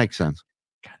 Okay, that makes sense.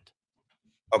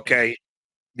 Okay.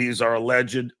 These are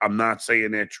alleged. I'm not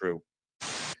saying they're true.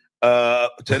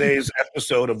 Today's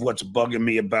episode of What's Bugging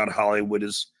Me About Hollywood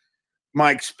is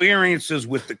my experiences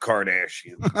with the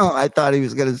Kardashians. Oh, I thought he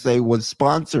was going to say was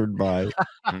sponsored by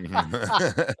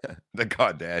the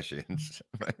Kardashians.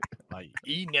 My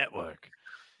E Network.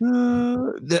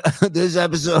 This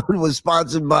episode was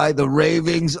sponsored by the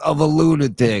ravings of a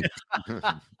lunatic.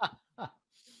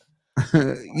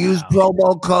 Use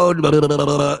promo code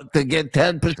to get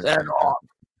 10% off.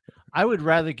 I would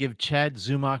rather give Chad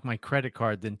Zumach my credit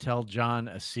card than tell John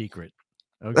a secret.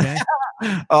 Okay.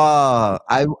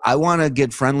 I want to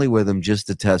get friendly with him just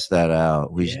to test that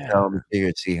out. We should tell him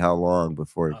to see how long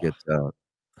before it gets out.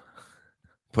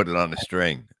 Put it on the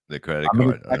string, the credit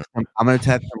card. I'm going to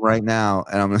text him right now,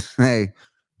 and I'm going to say,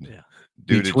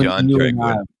 do the John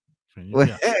Tregwood.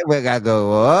 We gotta go.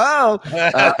 Whoa!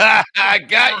 I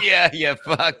got you. You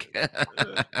fuck.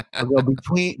 I'll go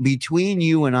between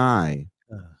you and I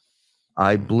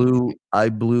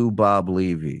blew Bob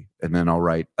Levy, and then I'll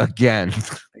write again.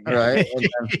 All right.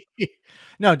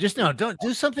 No, don't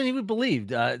do something he would believe.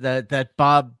 That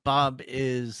Bob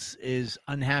is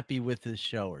unhappy with his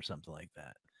show or something like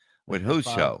that. With whose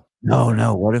show?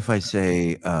 No. What if I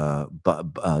say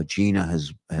Gina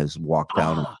has walked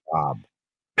out on Bob?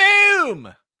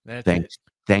 Boom.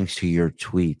 Thanks to your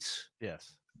tweets.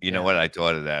 Yes. You know what? I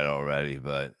thought of that already,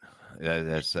 but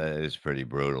that's it's pretty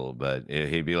brutal. But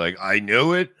he'd be like, "I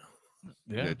knew it."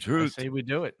 Yeah, the truth. I say we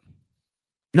do it.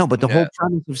 No, but the whole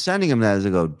premise of sending him that is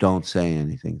to go, don't say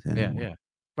anything to anyone. Yeah,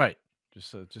 right. Just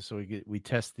so we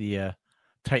test the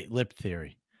tight lip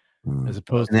theory, as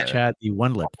opposed to Chad the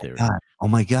one lip theory. Oh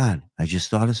my God! I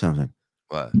just thought of something.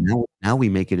 What? Now we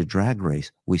make it a drag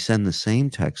race. We send the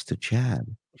same text to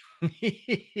Chad.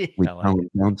 We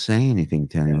don't say anything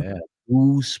to anyone. Yeah.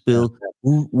 Who spilled?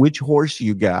 Which horse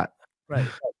you got? Right.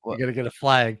 You gotta get a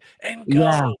flag and go.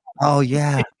 Yeah. Oh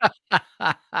yeah.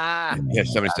 Yeah.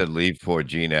 Somebody said leave poor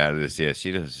Gina out of this. Yeah,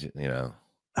 she does.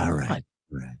 All right.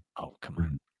 Oh come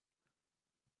on.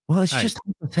 Well, it's just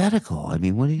hypothetical. I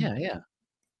mean, what do you? Yeah.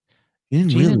 You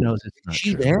didn't Gina really knows it's not Is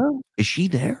she true. there? Is she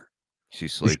there?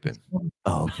 She's sleeping.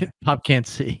 Oh, okay. Pop can't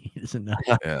see. He doesn't know.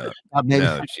 Yeah. Maybe.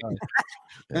 No,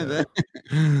 yeah.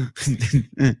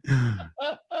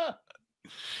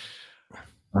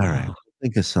 All right.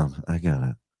 Think of something. I got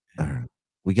it. All right.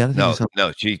 We got to think of something.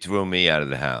 No, she threw me out of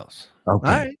the house. Okay.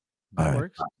 All right. That All right.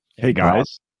 works. Hey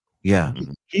guys, Yeah.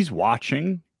 he's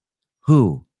watching.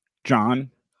 Who? John.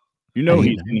 You know I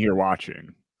he's know. in here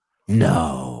watching.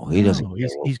 No, he doesn't. No,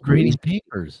 he's grading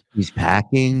papers. He's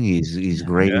packing. He's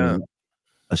grading Yeah.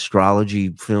 astrology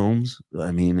films.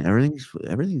 I mean, everything's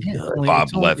Yeah, good. only- Bob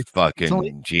it's only- left it's fucking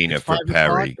only- Gina it's for 5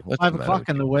 Perry. o'clock- What's the 5 matter o'clock with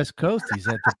on the West Coast. He's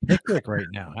at the picnic right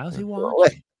now. How's he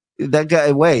watching? Wait, that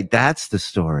guy. Wait, that's the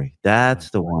story. That's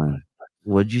the one.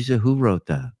 What'd you say? Who wrote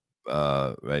that?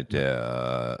 Right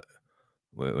there.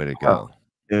 Where'd it go?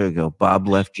 There you go. Bob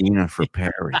left Gina for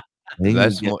Perry. I think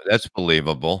That's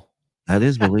believable. that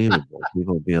is believable.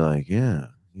 People would be like, "Yeah,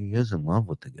 he is in love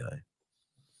with the guy."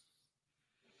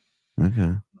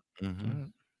 Okay. Mm-hmm.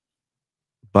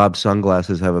 Bob's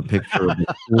sunglasses have a picture of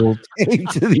the pool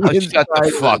taped to the Oh, shut the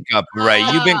inside. fuck up, Ray.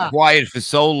 You've been quiet for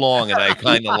so long, and I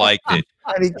kind of liked it.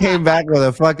 And he came back with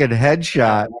a fucking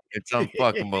headshot. It's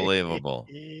unfucking believable.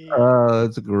 Oh,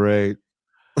 that's great.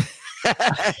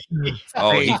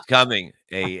 Oh, he's coming.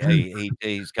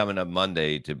 He's coming up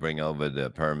Monday to bring over the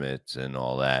permits and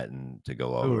all that, and to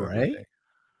go over. Right? everything.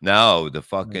 No, the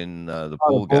fucking the Oh,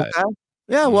 pool the pool guy. guy?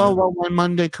 Yeah, well, when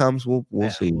Monday comes, we'll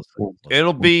see.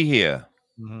 It'll be here.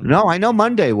 No, I know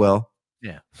Monday will.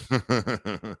 Yeah.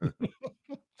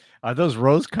 Are those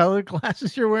rose-colored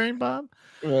glasses you're wearing, Bob?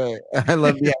 Right. I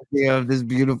love the idea of this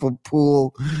beautiful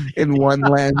pool in one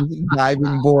lens,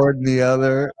 diving board in the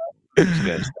other.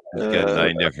 It's got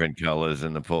 9 different colors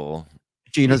in the pool.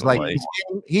 Gina's like,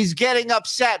 he's getting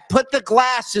upset. Put the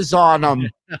glasses on him.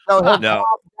 So he'll No.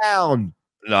 calm down.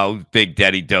 No, Big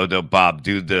Daddy Dodo Bob,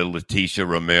 do the Leticia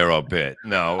Romero bit.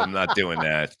 No, I'm not doing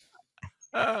that.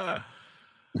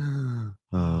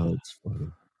 Oh, it's funny.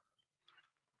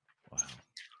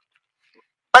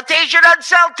 Letitia doesn't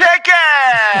sell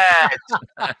tickets.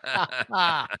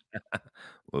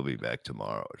 We'll be back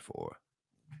tomorrow at 4.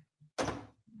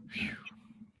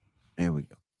 There we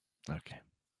go. Okay.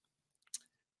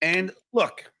 And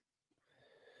look,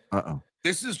 Uh-oh.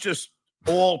 this is just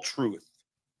all truth.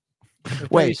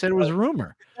 Wait, you said it was a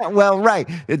rumor. Well, right.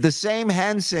 The same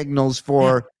hand signals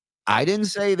for I didn't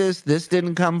say this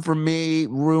didn't come from me,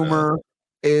 rumor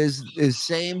is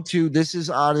same to this is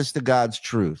honest to God's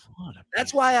truth.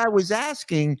 That's why I was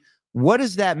asking, what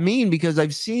does that mean? Because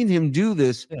I've seen him do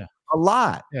this a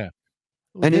lot. Yeah.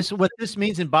 And And what this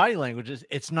means in body language is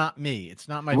it's not me. It's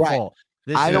not my Right. fault.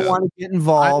 This I don't is- want to get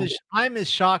involved. I'm as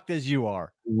shocked as you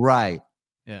are. Right.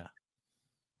 Yeah.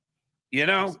 You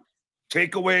know,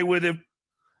 take away with it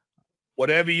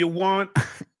whatever you want.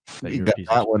 You got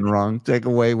that one wrong. Take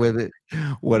away with it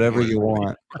whatever you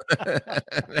want.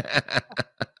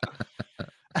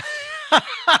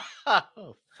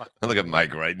 Look at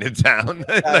Mike writing it down.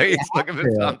 He's looking at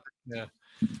something. Yeah.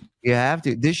 You have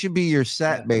to. This should be your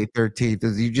set, May 13th.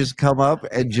 Is you just come up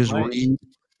and just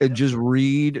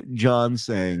read John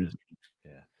saying.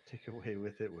 Yeah. Take away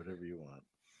with it whatever you want.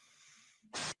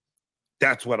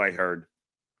 That's what I heard.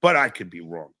 But I could be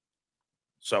wrong.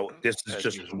 So this is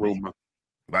just a rumor.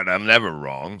 But I'm never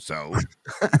wrong, so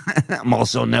I'm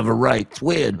also never right. It's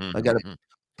weird. I got a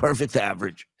perfect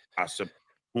average. Awesome.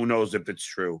 Who knows if it's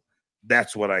true?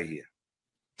 That's what I hear.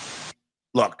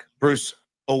 Look, Bruce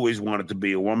always wanted to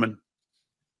be a woman.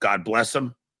 God bless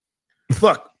him.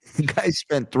 Look, the guy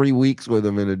spent 3 weeks with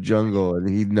him in a jungle, and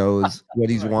he knows what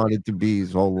he's wanted to be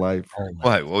his whole life.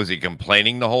 what was he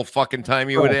complaining the whole fucking time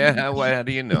you were there? How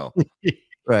do you know?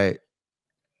 Right.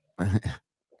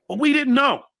 But we didn't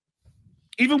know.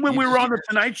 Even when we were on the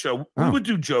Tonight Show, we would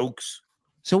do jokes.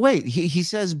 So wait, he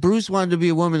says Bruce wanted to be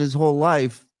a woman his whole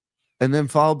life, and then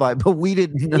followed by, but we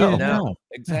didn't know. No,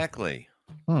 exactly.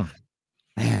 Man,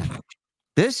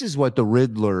 this is what the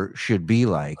Riddler should be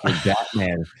like in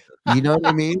Batman. You know what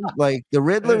I mean? Like the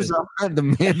Riddler's on the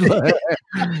middle.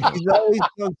 He's always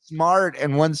so smart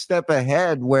and one step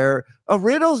ahead. Where a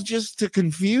riddle's just to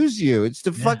confuse you. It's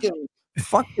to fucking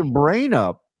fuck your brain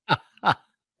up.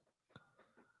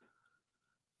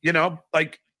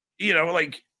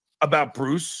 Like about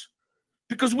Bruce,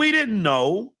 because we didn't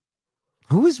know.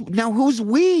 Who's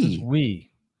we?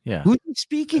 We. Yeah. Who's he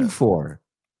speaking for?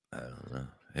 I don't know.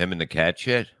 Him and the cat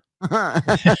shit. I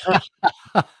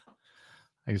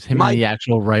guess him and the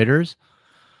actual writers.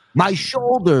 My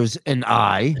shoulders and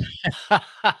I.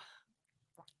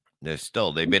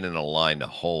 They've been in a line the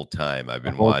whole time. I've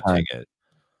been watching it.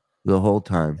 The whole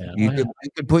time. Yeah. You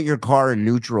could put your car in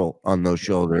neutral on those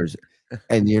shoulders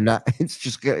and you're not. It's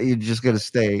just you're just gonna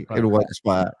stay in one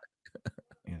spot.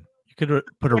 Yeah. You could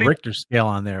put a Richter scale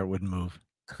on there; it wouldn't move.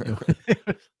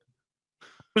 It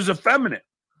was effeminate.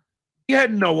 He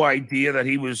had no idea that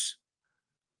he was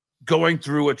going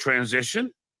through a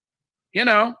transition. You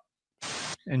know.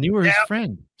 And you were his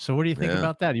friend. So what do you think Yeah.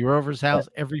 about that? You were over his house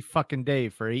every fucking day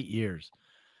for 8 years.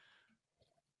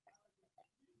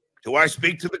 Do I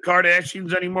speak to the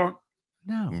Kardashians anymore?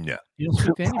 No. Yeah. You don't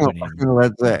speak to anybody anymore.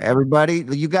 Let's, everybody,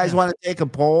 you guys want to take a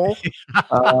poll?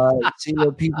 See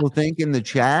what people think in the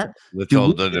chat. Let's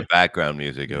all do the background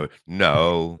music.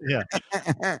 No. Yeah.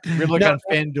 We look on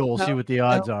FanDuel, see what the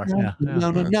odds are. Yeah.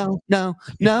 No.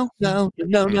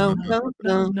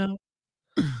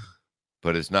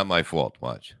 But it's not my fault.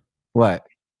 Watch. What?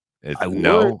 It's I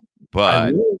no, would.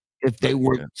 but If they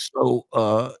were so,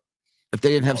 if they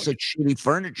didn't have such shitty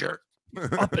furniture.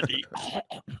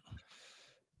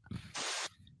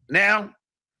 Now,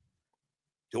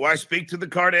 do I speak to the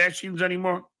Kardashians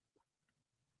anymore?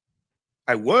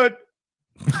 I would.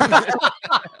 That's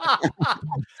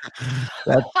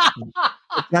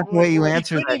the way you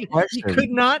answer that question. He could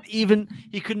not even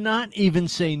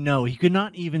say no. He could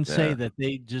not even say that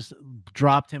they just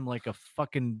dropped him like a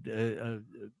fucking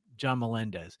John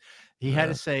Melendez. He had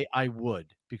to say I would,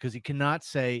 because he cannot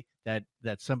say that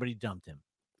somebody dumped him.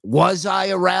 Was I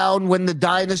around when the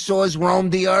dinosaurs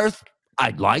roamed the earth?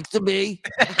 I'd like to be.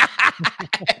 I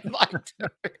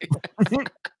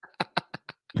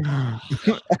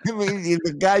mean,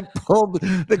 the guy pulled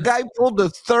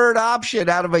the third option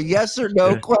out of a yes or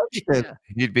no question.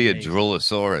 He'd be a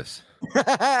Drullosaurus.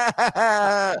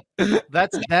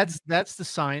 That's the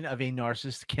sign of a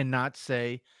narcissist cannot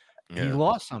say he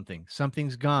lost something.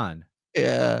 Something's gone.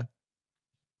 Yeah.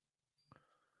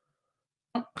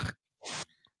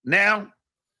 Now,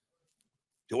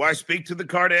 do I speak to the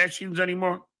Kardashians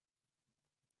anymore?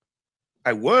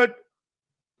 I would.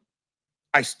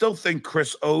 I still think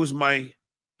Chris owes my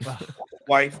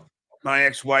ex-wife,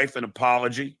 an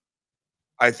apology.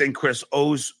 I think Chris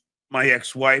owes my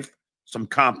ex-wife some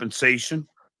compensation.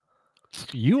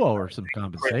 You owe her some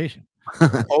compensation.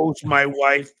 Owes my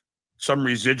wife some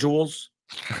residuals.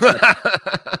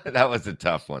 That was a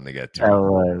tough one to get to.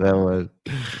 That was.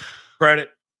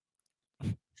 Credit.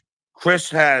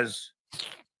 Chris has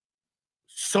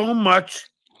so much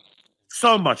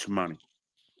money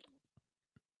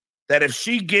that if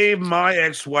she gave my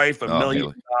ex-wife $1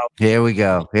 million, here we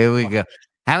go.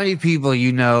 How many people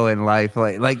you know in life,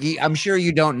 like I'm sure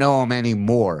you don't know them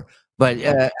anymore, but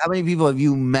how many people have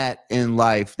you met in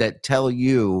life that tell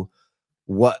you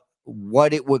what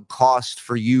it would cost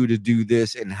for you to do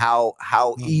this, and how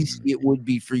easy it would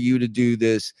be for you to do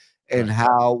this, and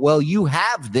how well you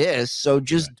have this, so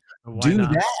just do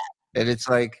that? And it's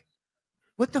like,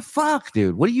 what the fuck,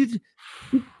 dude? What do you?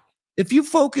 If you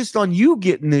focused on you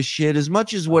getting this shit as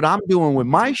much as what I'm doing with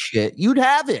my shit, you'd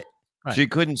have it. Right. She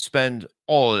couldn't spend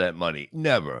all of that money.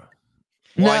 Never.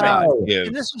 Why not?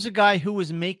 And this was a guy who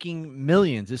was making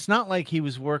millions. It's not like he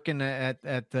was working at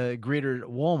the greater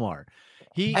Walmart.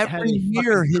 Every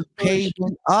year his pay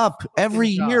went up. Every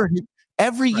year his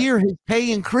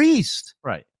pay increased.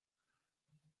 Right.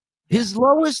 His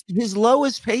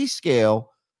lowest pay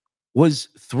scale was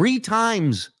 3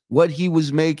 times what he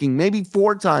was making, maybe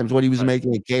 4 times what he was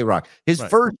making at K-Rock. His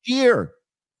first year.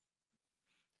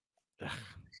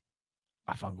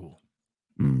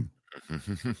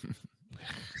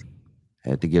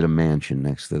 Had to get a mansion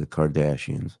next to the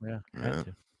Kardashians. Yeah.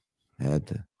 Had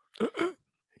to.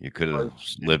 You could have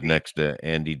lived next to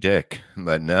Andy Dick,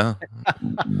 but no.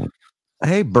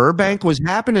 Hey, Burbank was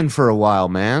happening for a while,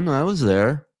 man. I was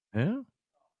there. Yeah.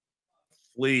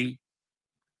 Flee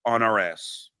on our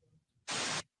ass.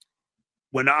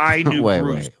 When I knew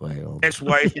Bruce,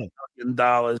 ex-wife, $1 million,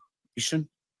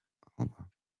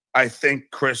 I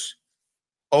think Chris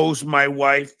owes my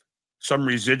wife some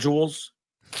residuals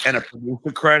and a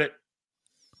producer credit.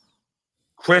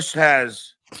 Chris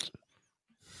has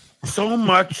so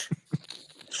much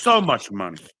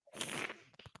money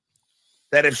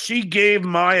that if she gave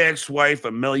my ex-wife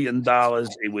 $1 million,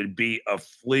 it would be a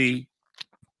flea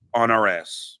on her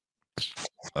ass.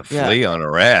 A flea on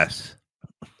her ass.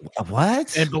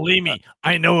 What? And believe me,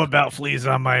 I know about fleas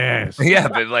on my ass. Yeah,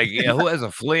 but like, who has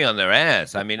a flea on their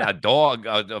ass? I mean, a dog,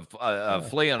 a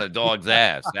flea on a dog's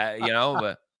ass.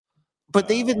 That,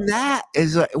 but even that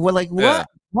is what? Yeah.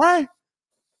 What?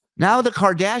 Now the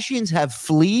Kardashians have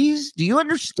fleas? Do you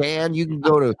understand? You can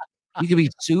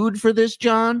be sued for this,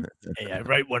 John. Hey, I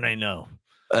write what I know.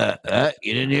 You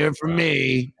didn't hear it from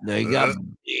me. They got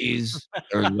fleas.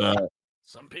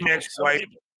 Some people. Ex-wife.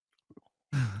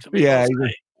 Yeah.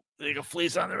 They got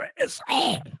fleas on their ass.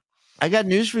 I got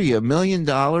news for you. $1 million,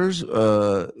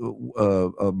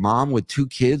 a mom with 2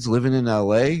 kids living in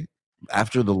LA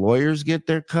after the lawyers get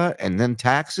their cut and then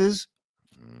taxes.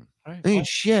 Ain't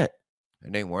shit.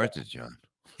 It ain't worth it, John.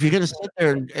 If you're gonna sit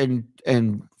there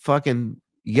and fucking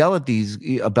yell at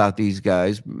about these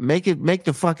guys, make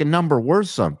the fucking number worth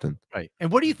something. Right.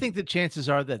 And what do you think the chances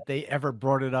are that they ever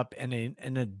brought it up in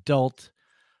an adult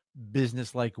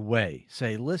business-like way?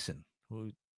 Say, listen,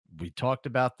 we talked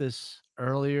about this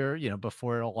earlier,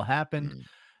 before it all happened.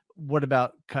 What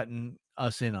about cutting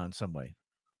us in on some way?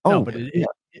 No, but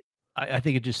I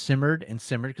think it just simmered and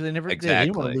simmered because they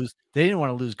didn't want to lose. They didn't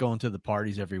want to lose going to the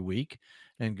parties every week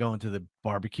and going to the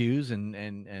barbecues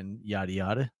and yada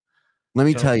yada. Let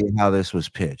me tell you how this was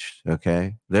pitched.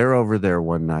 Okay, they're over there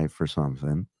one night for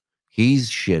something. He's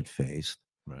shit faced.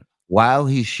 Right. While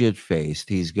he's shit faced,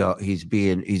 he's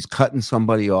cutting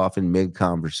somebody off in mid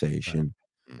conversation,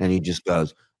 and he just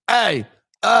goes, "Hey,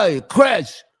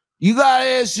 Chris, you gotta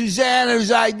ask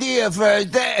Susanna's idea for a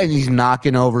day," and he's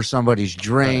knocking over somebody's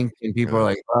drink, and people are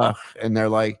like, "Ugh," and they're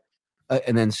like,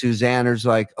 and then Susanna's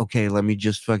like, "Okay, let me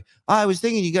just I was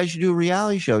thinking you guys should do a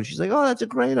reality show." And she's like, "Oh, that's a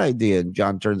great idea." And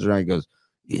John turns around and goes,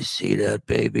 "You see that,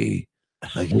 baby?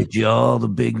 I get you all the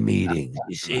big meetings.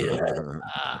 You see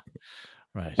that?"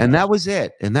 Right. And that was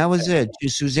it.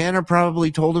 Susanna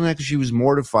probably told him that because she was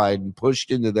mortified and pushed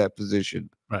into that position.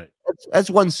 Right. That's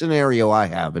one scenario I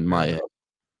have in my head.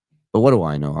 But what do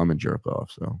I know? I'm a jerk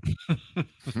off, so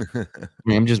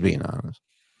I'm just being honest.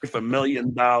 For $1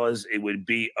 million, it would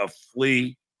be a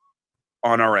flea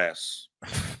on our ass.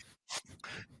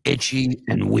 Itchy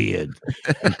and weird.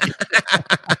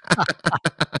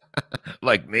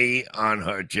 Like me on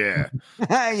her chair.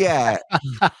 Yeah.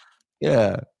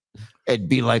 Yeah. It'd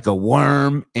be like a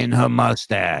worm in her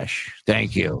mustache.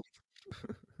 Thank you.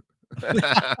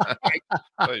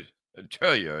 I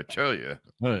tell you.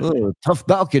 Oh, tough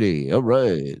balcony. All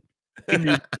right.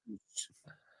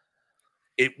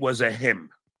 It was a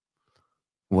him.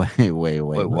 Wait.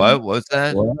 What was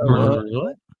that? What?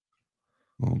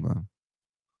 Hold on.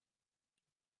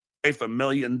 For $1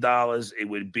 million, it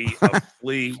would be a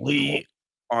flea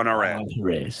on our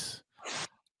ass.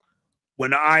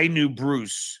 When I knew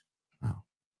Bruce,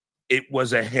 it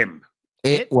was a him.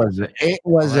 It was a Oh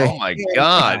my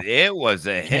God! It was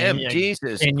a him.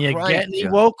 Jesus, can you Christ, get me,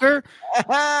 Woker?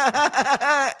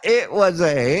 It was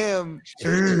a him.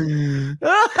 This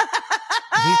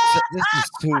is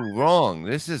too wrong.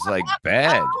 This is like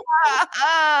bad.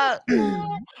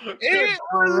 It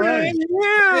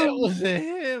was a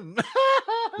him.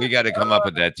 We got to come up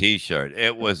with that T-shirt.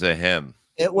 It was a him.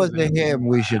 It was a him.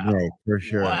 We should make for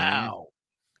sure. Wow.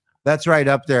 That's right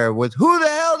up there with "Who the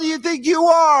hell do you think you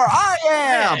are? I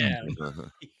am."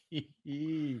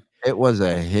 It was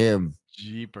a him.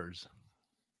 Jeepers.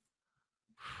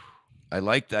 I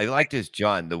like this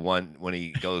John, the one when he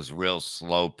goes real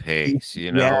slow pace.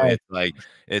 Yeah.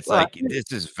 It's like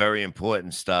this is very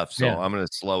important stuff. So I'm gonna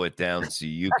slow it down so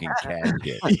you can catch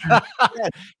it.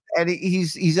 And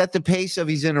he's at the pace of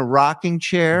he's in a rocking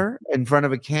chair in front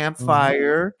of a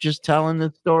campfire, just telling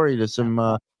the story to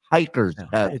some hikers.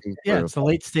 It's the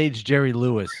late stage Jerry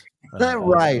Lewis.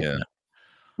 Right. Yeah.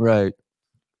 Right.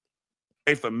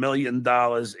 For $1 million,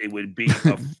 it would be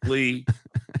a flea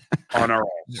on our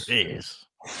ass. Yes.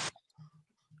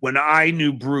 When I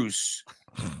knew Bruce,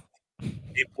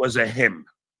 it was a him.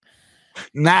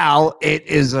 Now it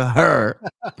is a her.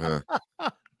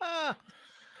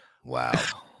 Wow.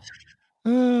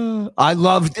 I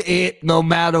loved it no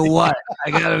matter what.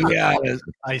 I gotta be honest.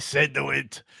 I said to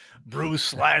it,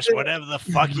 Bruce / whatever the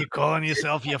fuck you calling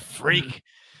yourself, you freak.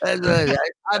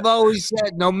 I've always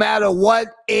said, no matter what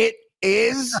it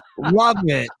is, love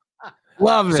it.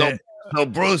 Love it. So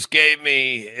Bruce gave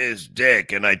me his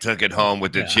dick, and I took it home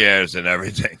with the chairs and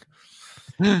everything.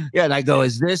 Yeah, and I go,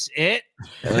 "Is this it?"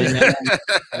 And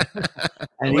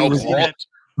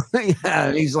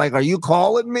and he's like, "Are you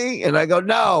calling me?" And I go,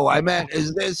 "No, I meant,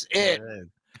 is this it?"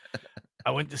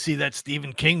 I went to see that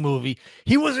Stephen King movie.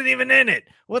 He wasn't even in it.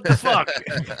 What the fuck?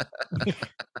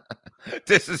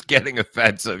 This is getting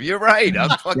offensive. You're right.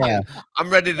 I'm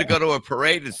ready to go to a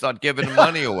parade and start giving the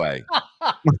money away.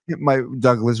 My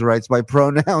Douglas writes, "My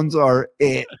pronouns are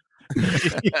it."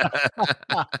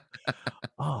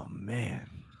 Oh man.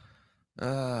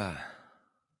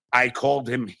 I called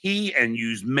him he and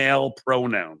used male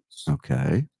pronouns.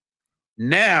 Okay.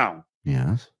 Now,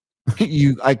 yes.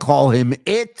 I call him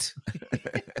it.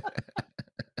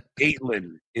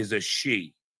 Caitlin is a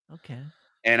she. Okay.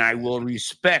 And I will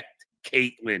respect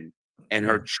Caitlin and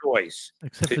her choice.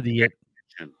 Except for the it.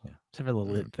 Except for the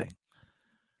lid thing.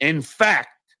 In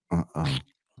fact,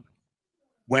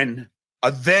 when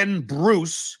then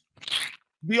Bruce.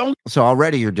 The only So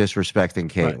already you're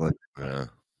disrespecting Caitlyn Yeah.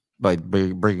 by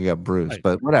bringing up Bruce,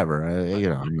 but whatever.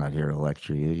 I'm not here to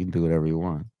lecture you. You can do whatever you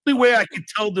want. way I could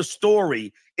tell the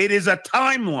story, it is a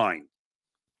timeline.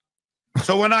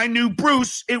 So when I knew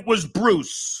Bruce, it was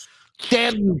Bruce.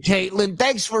 Damn you, Caitlyn.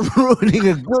 Thanks for ruining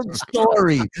a good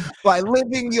story by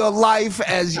living your life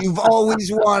as you've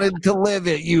always wanted to live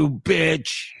it, you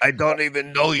bitch. I don't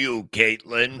even know you,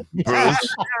 Caitlyn.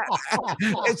 Bruce.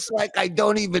 It's like I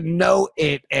don't even know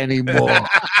it anymore.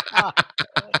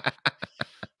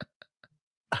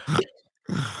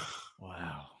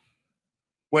 Wow.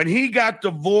 When he got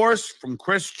divorced from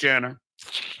Kris Jenner.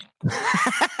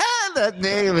 That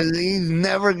name he's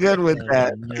never good with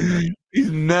that. He's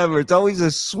never. It's always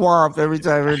a swamp every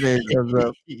time her name comes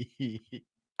up.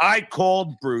 I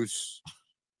called Bruce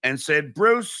and said,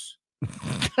 Bruce.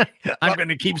 I'm going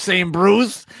to keep saying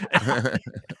Bruce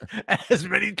as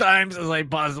many times as I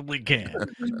possibly can.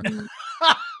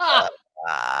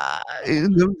 He's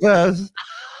the best.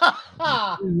 He's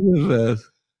the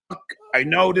best. I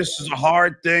know this is a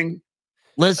hard thing.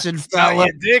 Listen, Not fella.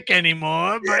 your dick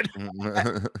anymore, but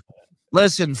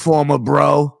Listen, former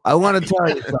bro. I want to tell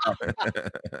you something.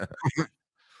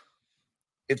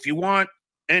 If you want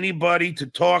anybody to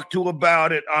talk to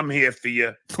about it, I'm here for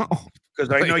you. Because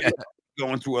I know you're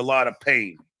going through a lot of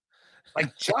pain.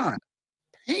 Like, John,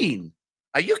 pain?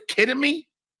 Are you kidding me?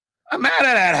 I'm out of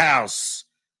that house.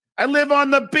 I live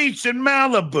on the beach in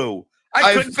Malibu.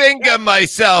 I finger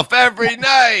myself every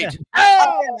night.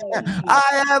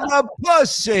 I am a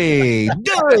pussy.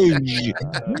 Dudge.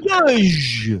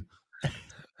 Dudge.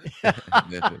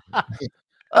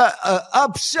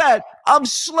 Upset. I'm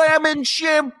slamming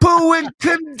shampoo and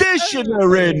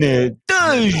conditioner in it.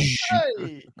 Dudge.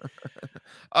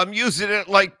 I'm using it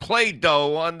like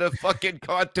Play-Doh on the fucking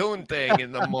cartoon thing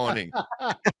in the morning.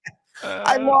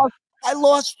 I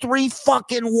lost 3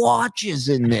 fucking watches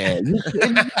in there.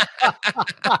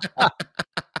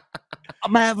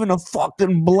 I'm having a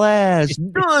fucking blast.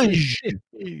 Than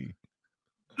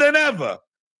ever.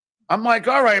 I'm like,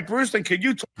 all right, Bruce, then can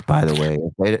you By the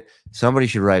way, somebody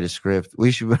should write a script.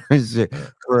 We should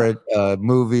for a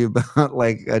movie about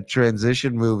like a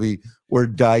transition movie where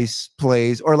Dice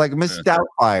plays, or like Miss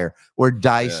Doubtfire, where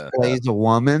Dice plays a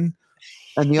woman.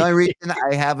 And the only reason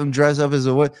I have him dress up as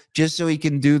a woman, just so he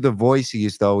can do the voice he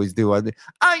used to always do.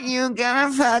 Are you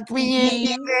gonna fuck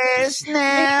me in this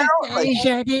now? Like,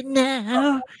 shut it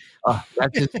now.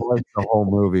 That's just like the whole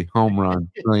movie. Home run,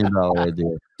 $1 million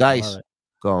idea. Dice,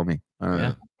 call me.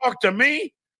 talk to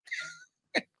me?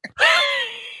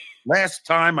 Last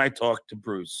time I talked to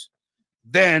Bruce,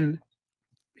 then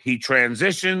he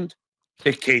transitioned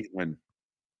to Caitlyn.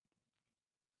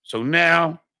 So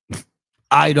now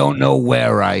I don't know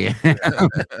where I am.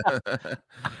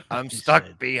 I'm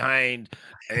stuck behind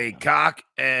a cock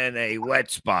and a wet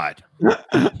spot. Well,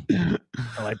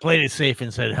 I played it safe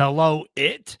and said, hello,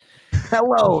 it.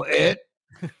 Hello, it.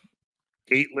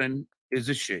 Caitlyn is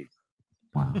a she.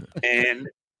 Wow. And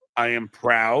I am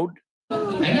proud.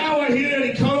 And now we're here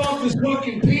to cut off his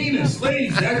fucking penis.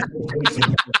 Ladies, that's These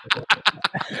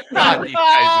guys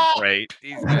are great.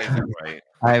 These guys are great.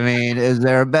 I mean, is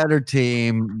there a better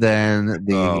team than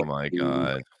the Oh my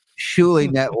God.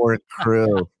 Shuli Network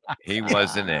crew? He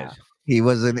wasn't it. He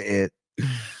wasn't it.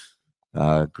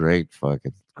 Great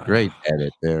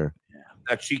edit there.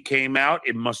 That she came out.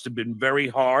 It must have been very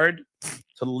hard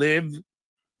to live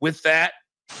with that.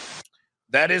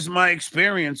 That is my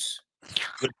experience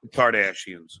with the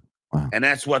Kardashians. Wow. And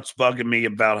that's what's bugging me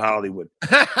about Hollywood.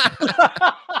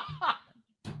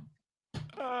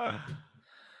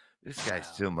 This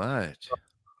guy's too much.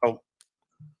 Oh,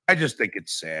 I just think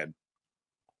it's sad.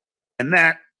 And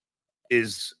that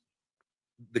is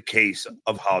the case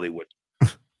of Hollywood.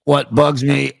 What bugs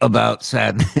me about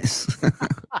sadness?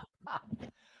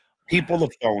 People are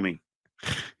phony.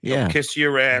 Yeah. They'll kiss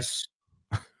your ass.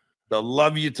 They'll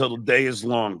love you till the day is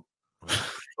long.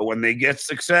 But when they get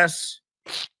success,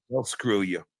 they'll screw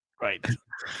you. Right.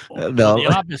 No.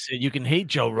 The opposite. You can hate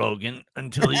Joe Rogan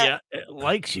until he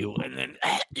likes you, and then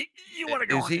you want to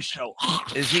go on his show.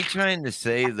 Is he trying to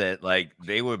say that like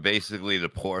they were basically the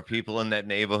poor people in that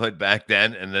neighborhood back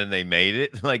then, and then they made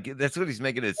it? Like that's what he's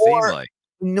making it seem like.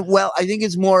 Well, I think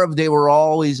it's more of they were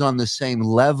always on the same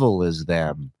level as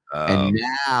them. And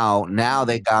now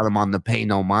they got him on the pay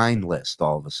no mind list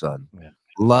all of a sudden. Yeah.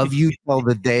 Love you till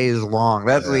the day is long.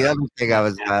 That's the other thing I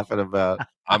was laughing about.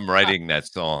 I'm writing that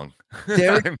song.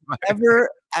 There's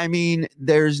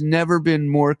never been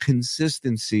more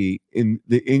consistency in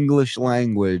the English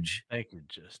language Thank you,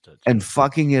 and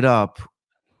fucking it up.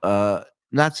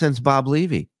 Not since Bob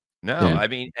Levy. No, Yeah. I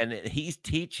mean, and he's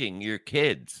teaching your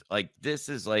kids. Like, this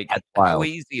is like, That's how wild.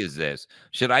 easy is this?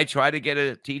 Should I try to get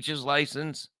a teacher's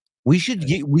license? We should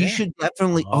get. We Yeah. should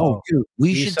definitely. Oh, Oh, dude,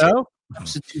 we you should so? take a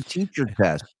substitute teacher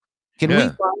test. Can Yeah.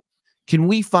 we? Can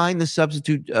we find the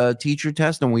substitute teacher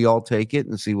test and we all take it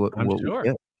and see what I'm we sure.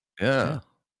 get? Yeah.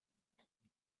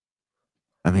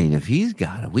 I mean, if he's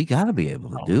got it, we got to be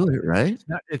able to Oh, do it, right?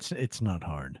 It's not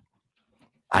hard.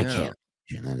 I Yeah. can't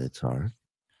imagine that it's hard.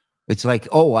 It's like,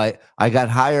 oh, I got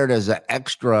hired as an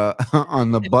extra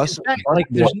on the bus. In fact, like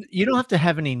you don't have to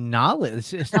have any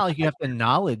knowledge. It's not like you have to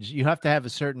knowledge. You have to have a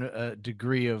certain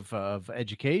degree of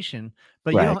education,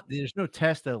 but Right. you don't. There's no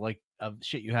test of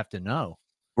shit you have to know.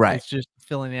 Right. It's just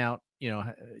filling out,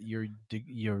 your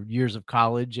years of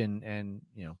college and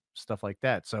stuff like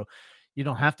that. So you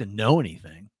don't have to know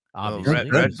anything. Well, Obviously,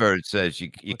 Redbird says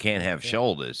you can't have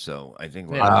shoulders, so I think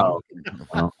we're Yeah.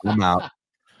 Well, I'm out.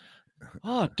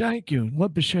 Oh, thank you.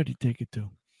 What bus should he take it to?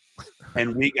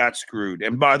 And we got screwed.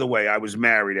 And by the way, I was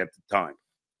married at the time.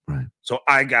 Right. So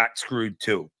I got screwed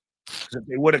too. 'Cause if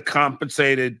they would have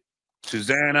compensated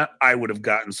Susanna, I would have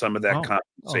gotten some of that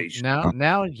compensation.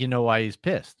 Now you know why he's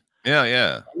pissed.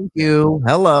 Yeah. Thank you.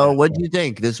 Hello. What do you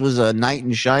think? This was a knight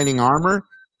in shining armor?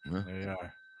 There you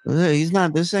are. He's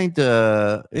not. This ain't.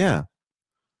 Yeah.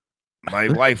 My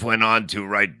wife went on to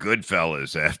write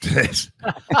Goodfellas after this.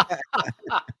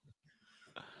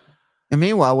 And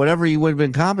meanwhile, whatever you would have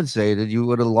been compensated, you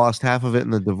would have lost half of it in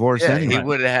the divorce Yeah, anyway. he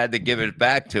would have had to give it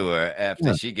back to her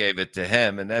after she gave it to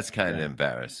him, and that's kind of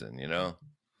embarrassing,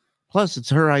 Plus, it's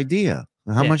her idea.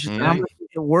 How much is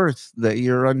it worth that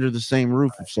you're under the same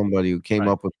roof of somebody who came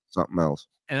up with something else?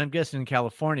 And I'm guessing in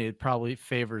California, it probably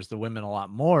favors the women a lot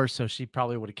more. So she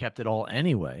probably would have kept it all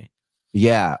anyway.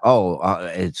 Yeah. Oh,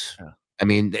 it's. I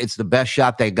mean, it's the best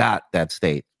shot they got. That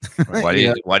state. Why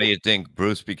do you think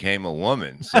Bruce became a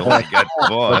woman? So he got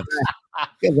divorced.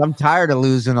 Because I'm tired of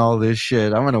losing all this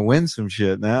shit. I'm gonna win some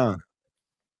shit now.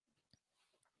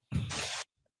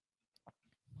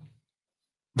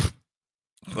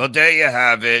 Well, there you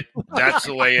have it. That's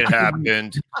the way it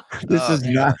happened. This is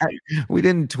not. We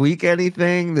didn't tweak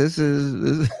anything. This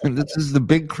is the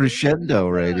big crescendo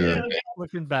right here.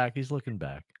 Looking back, he's looking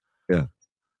back. Yeah.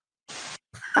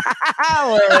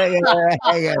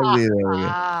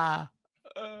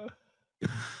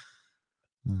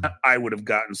 I would have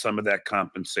gotten some of that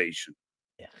compensation.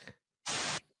 Yeah.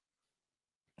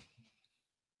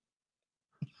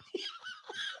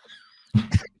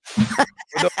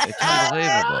 It's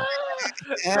unbelievable.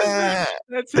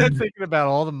 That's him thinking about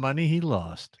all the money he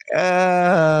lost.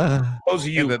 Those of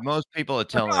you, but most people are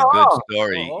telling a good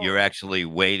story. You're actually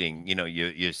waiting.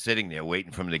 You're sitting there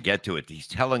waiting for him to get to it. He's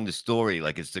telling the story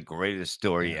like it's the greatest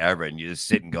story ever, and you just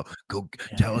sit and go,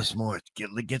 tell us more.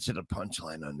 Get to the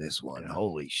punchline on this one.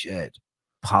 Holy shit.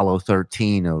 Apollo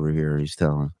 13 over here. He's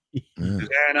telling.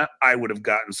 Susanna, I would have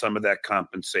gotten some of that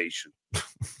compensation.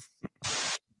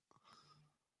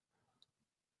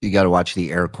 You got to watch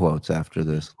the air quotes after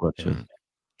this.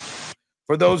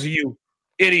 For those of you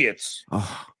idiots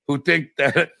who think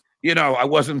that, I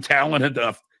wasn't talented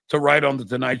enough to write on The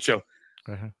Tonight Show,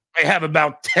 I have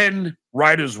about 10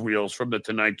 writer's reels from The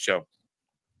Tonight Show.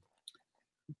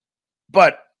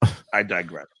 But I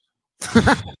digress.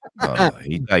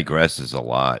 He digresses a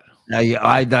lot.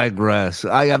 I digress.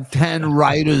 I have 10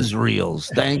 writers'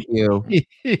 reels. Thank you.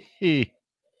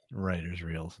 Writers'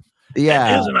 reels.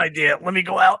 Yeah. Here's an idea. Let me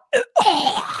go out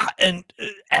and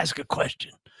ask a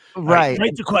question. Right.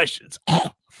 Write the questions.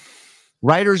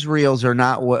 Writers' reels are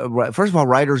not what. First of all,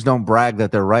 writers don't brag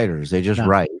that they're writers. They just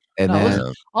write. And then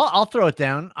listen, I'll throw it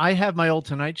down. I have my old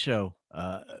Tonight Show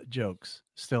jokes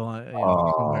still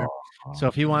somewhere. So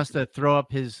if he wants to throw up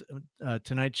his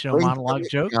Tonight Show monologue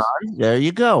jokes, there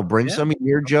you go. Bring some of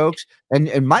your jokes.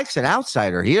 And Mike's an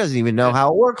outsider. He doesn't even know how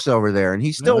it works over there, and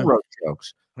he still wrote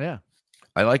jokes. Yeah.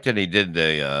 I like that he did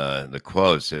the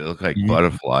quotes. It looked like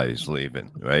butterflies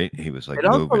leaving, right? He was like It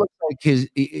also moving. looks like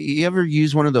you ever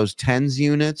use one of those TENS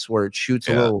units where it shoots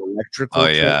a little electrical? Oh,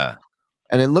 yeah.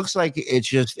 And it looks like it's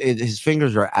just his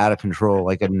fingers are out of control,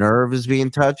 like a nerve is being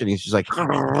touched, and he's just like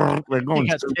they're going. He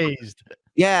got tased.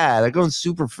 Yeah, they're going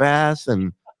super fast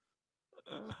and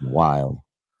wild.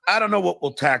 I don't know what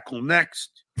we'll tackle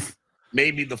next.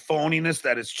 Maybe the phoniness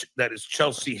that is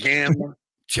Chelsea Handler.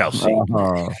 Chelsea.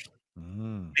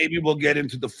 Maybe we'll get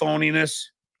into the phoniness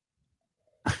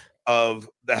of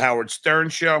the Howard Stern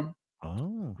show.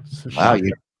 Oh, wow!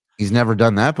 He's never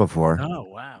done that before. Oh,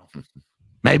 wow!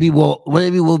 Maybe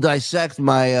we'll dissect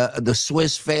the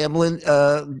Swiss family,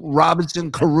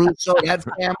 Robinson Crusoe, that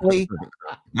family.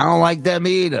 I don't like them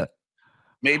either.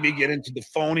 Maybe get into the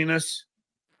phoniness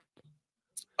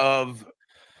of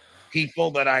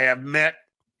people that I have met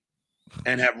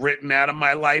and have written out of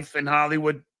my life in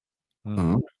Hollywood.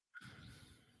 Mm-hmm.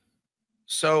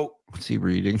 So what's he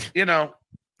reading? You know,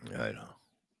 I know.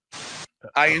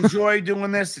 I enjoy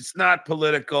doing this. It's not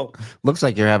political. Looks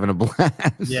like you're having a blast.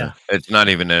 Yeah. It's not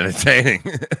even entertaining.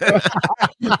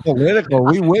 Political.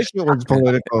 We wish it was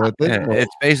political at this point.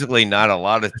 It's basically not a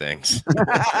lot of things.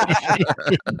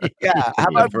 Yeah. How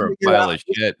about for a pile of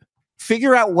shit?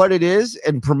 Figure out what it is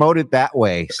and promote it that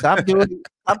way. Stop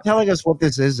telling us what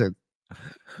this isn't.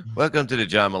 Welcome to the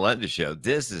John Melendez Show.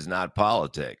 This is not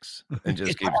politics. And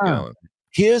just keeps going.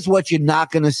 Here's what you're not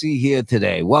going to see here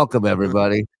today. Welcome,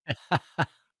 everybody.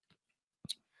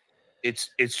 It's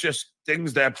just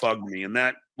things that bug me, and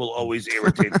that will always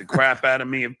irritate the crap out of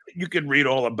me. You can read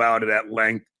all about it at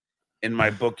length in my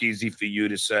book, Easy for You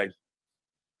to Say.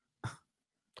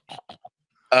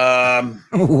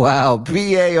 Wow,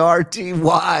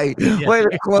 P-A-R-T-Y. Yeah. Way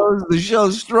to close the show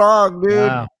strong, dude.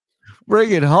 Wow.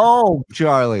 Bring it home,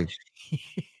 Charlie.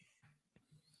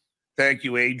 Thank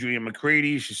you, Adrian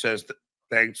McCready. She says,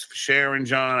 thanks for sharing,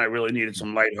 John. I really needed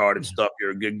some lighthearted stuff.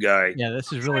 You're a good guy. Yeah,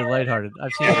 this is really lighthearted.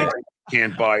 I've seen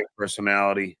Can't buy a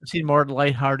personality. I've seen more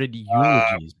lighthearted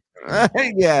eulogies.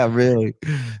 Yeah, really.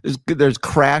 There's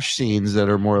crash scenes that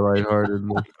are more lighthearted.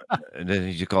 And then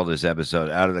you should call this episode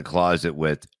Out of the Closet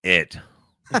with It.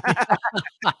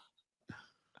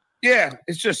 Yeah,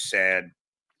 it's just sad.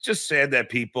 Just sad that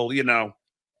people, you know,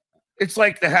 it's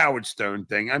like the Howard Stern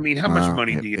thing. I mean, how much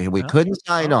money do you? We couldn't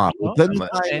sign off. We couldn't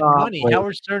sign off. Money.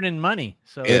 Howard Stern and money.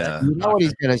 So Yeah. You know what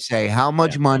he's going to say? How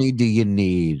much money do you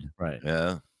need? Right.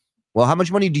 Yeah. Well, how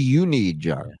much money do you need,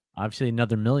 John? Yeah. Obviously,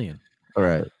 another million. All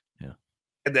right. Yeah.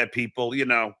 That people, you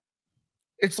know,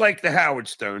 it's like the Howard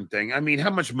Stern thing. I mean, how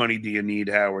much money do you need,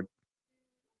 Howard?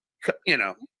 You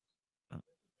know,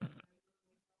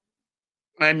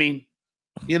 I mean,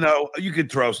 you know, you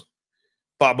could throw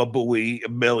Baba Booey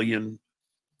 $1 million.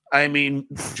 I mean,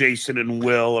 Jason and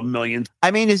Will $1 million.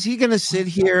 I mean, is he going to sit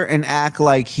here and act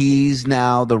like he's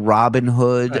now the Robin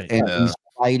Hood and he's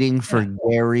fighting for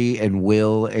Gary and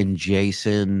Will and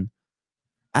Jason?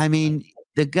 I mean,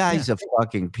 the guy's a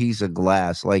fucking piece of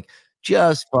glass. Like,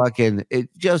 just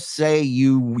say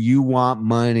you want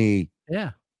money.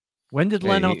 Yeah. When did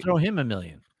Leno throw him $1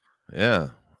 million? Yeah.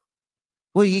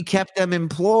 Well, he kept them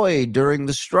employed during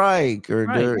the strike,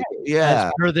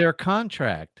 As per their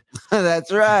contract.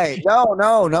 That's right.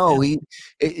 No.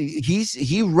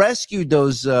 He rescued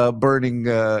those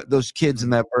those kids in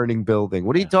that burning building.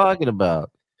 What are you talking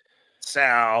about?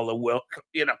 Sal, the Will,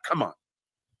 you know, come on.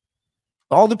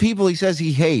 All the people he says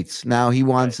he hates now, he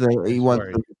wants them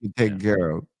to be taken care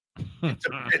of. It's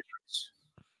a pittance.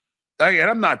 Again,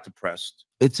 I'm not depressed.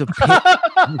 It's a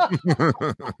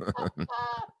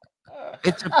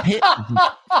It's a pit.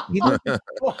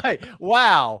 Boy,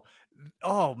 wow.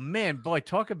 Oh man, boy,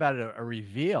 talk about a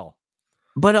reveal.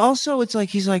 But also, it's like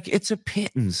he's like, it's a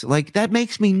pittance. Like, that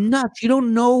makes me nuts. You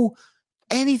don't know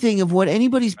anything of what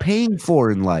anybody's paying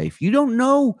for in life. You don't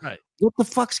know what the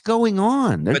fuck's going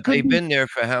on. But they've been there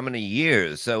for how many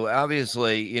years? So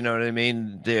obviously, you know what I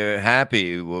mean? They're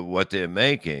happy with what they're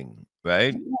making,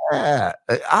 right? Yeah.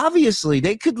 Obviously,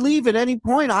 they could leave at any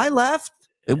point. I left.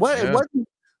 It wasn't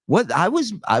what I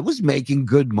was making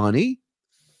good money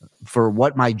for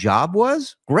what my job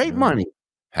was. Great money.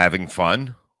 Having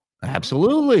fun.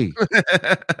 Absolutely.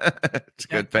 It's a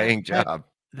good paying job.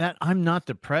 That I'm not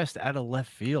depressed out of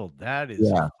left field. That is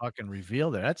a fucking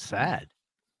reveal there. That's sad.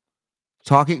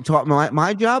 Talk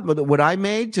my job, what I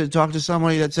made to talk to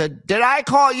somebody that said, "Did I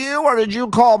call you or did you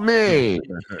call me?"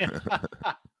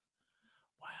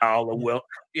 Wow, Will,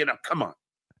 you know, come on.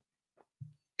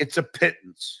 It's a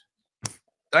pittance.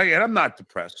 Again, I'm not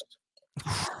depressed.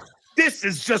 This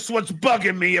is just what's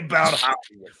bugging me about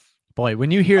Hollywood. Boy,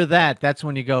 when you hear that, that's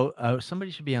when you go,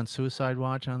 somebody should be on suicide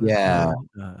watch on this. Yeah.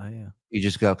 Yeah. You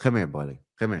just go, come here, buddy.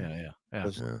 Come here. Yeah.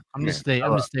 I'm gonna stay. I'm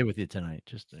gonna stay with you tonight.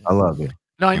 Just. I love you.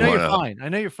 No, I know you're fine. I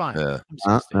know you're fine. Yeah.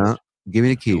 Give me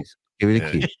the keys. Give me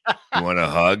the keys. You want a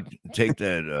hug? Take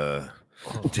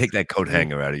that coat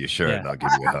hanger out of your shirt, and I'll give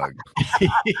you a hug.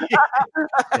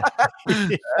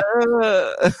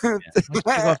 Take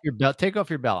off your belt. Take off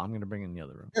your belt. I'm going to bring in the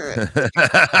other room.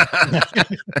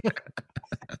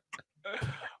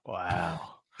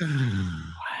 Wow.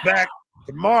 Back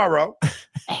tomorrow,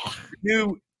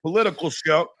 new political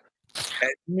show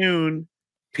at noon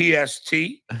PST.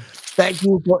 Thank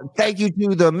you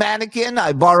to the mannequin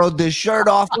I borrowed this shirt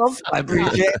off of. I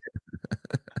appreciate it.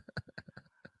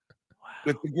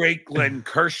 With the great Glenn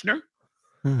Kirshner,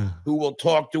 who will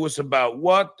talk to us about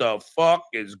what the fuck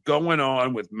is going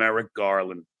on with Merrick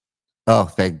Garland. Oh,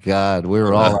 thank God. We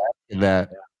were all asking that.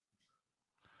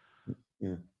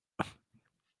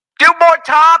 more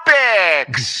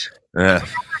topics.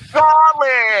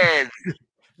 Garland.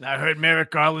 I heard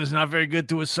Merrick Garland's not very good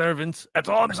to his servants. That's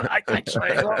all I'm saying.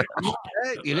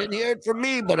 You didn't hear it from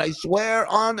me, but I swear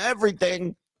on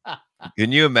everything.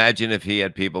 Can you imagine if he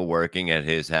had people working at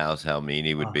his house, how mean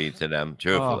he would be to them?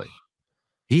 Truthfully.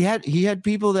 He had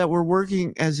people that were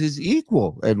working as his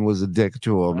equal and was a dick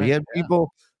to him. He had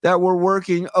people that were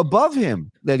working above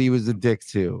him that he was a dick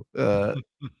to. And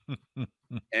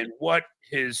what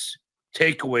his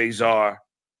takeaways are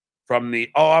from the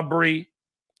Aubrey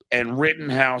and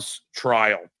Rittenhouse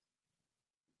trial.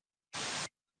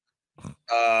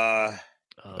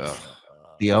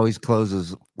 He always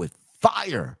closes with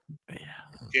fire.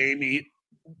 Jamie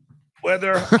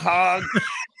Weatherhog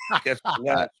gets the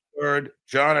last word.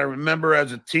 John, I remember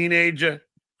as a teenager,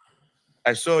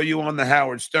 I saw you on the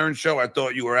Howard Stern show. I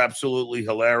thought you were absolutely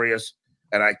hilarious,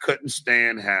 and I couldn't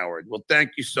stand Howard. Well,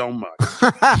 thank you so much.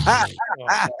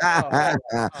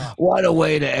 What a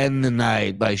way to end the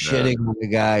night by shitting on the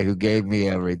guy who gave me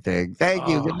everything. Thank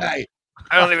you. Good night.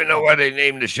 I don't even know why they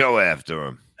named the show after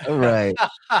him. All right.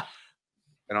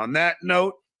 And on that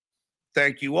note,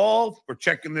 thank you all for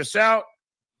checking this out.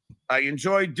 I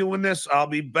enjoyed doing this. I'll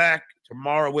be back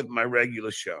tomorrow with my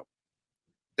regular show.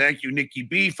 Thank you, Nikki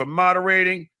B, for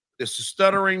moderating. This is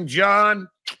Stuttering John.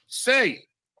 Say,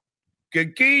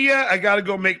 Gagia, I got to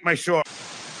go make my show.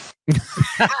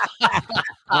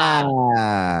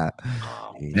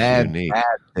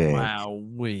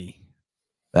 Wow-wee.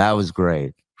 That was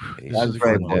great. That was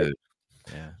great, dude.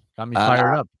 Yeah. Got me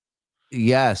fired up.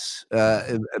 Yes.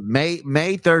 May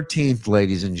 13th,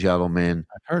 ladies and gentlemen.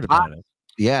 I've heard about it.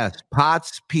 Yes.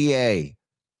 Potts, PA.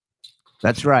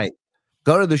 That's right.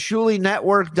 Go to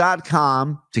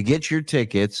theshulinetwork.com to get your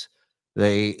tickets.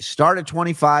 They start at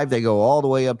 25. They go all the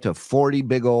way up to 40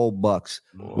 big old bucks,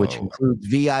 which includes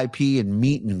VIP and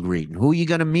meet and greet. And who are you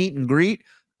going to meet and greet?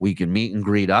 We can meet and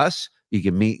greet us. You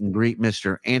can meet and greet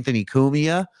Mr. Anthony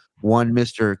Cumia, one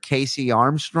Mr. Casey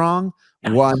Armstrong,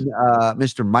 one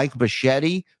Mr. Mike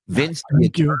Bichetti, Vince.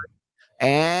 Thank you.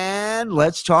 And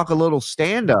let's talk a little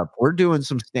stand-up. We're doing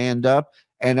some stand-up.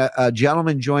 And a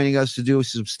gentleman joining us to do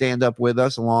some stand-up with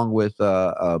us, along with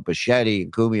Bichetti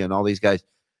and Cumia and all these guys,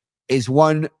 is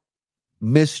one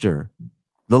Mr.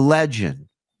 the legend,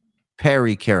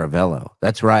 Perry Caravello.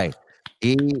 That's right.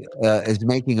 He is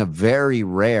making a very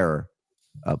rare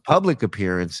public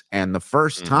appearance and the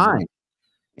first time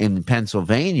in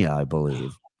Pennsylvania, I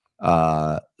believe.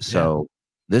 So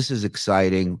this is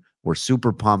exciting. We're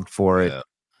super pumped for it.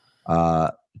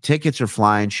 Tickets are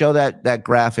flying. Show that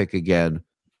graphic again.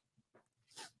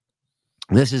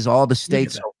 This is all the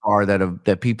states so far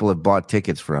that people have bought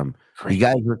tickets from. Crazy. You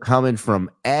guys are coming from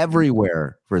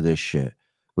everywhere for this shit.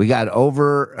 We got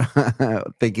over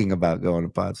thinking about going to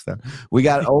Potsdam. We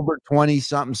got over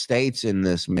 20-something states in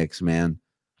this mix, man.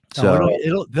 So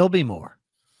there'll be more.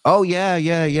 Oh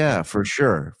yeah, for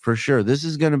sure. This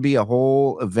is going to be a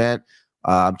whole event.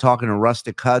 I'm talking to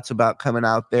Rustic Huts about coming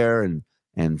out there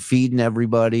and feeding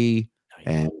everybody.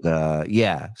 And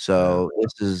so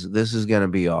this is going to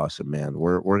be awesome, man.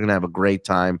 We're going to have a great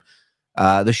time.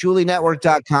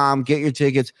 TheShuliNetwork.com. Get your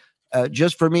tickets.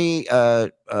 Just for me,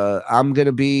 I'm going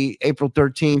to be April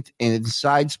 13th in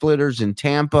Side Splitters in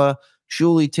Tampa.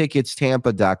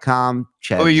 ShuliTicketsTampa.com.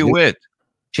 Who are you with?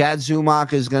 Chad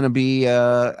Zumach is going to be,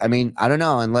 I don't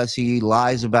know, unless he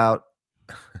lies about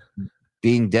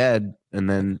being dead and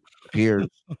then appears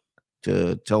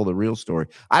to tell the real story.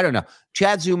 I don't know.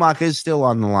 Chad Zumach is still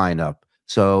on the lineup.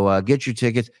 So get your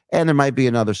tickets. And there might be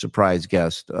another surprise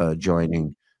guest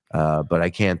joining. But I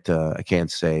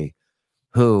can't say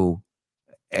who.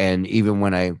 And even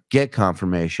when I get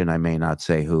confirmation, I may not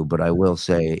say who, but I will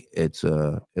say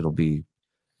it'll be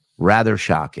rather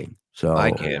shocking. So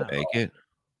I can't make it.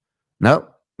 No,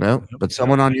 but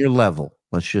someone on your level.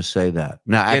 Let's just say that.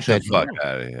 Now, actually, get the fuck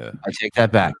out of here. I take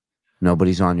that back.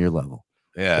 Nobody's on your level.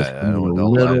 Yeah, I don't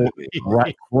little,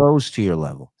 right close to your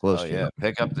level. Close.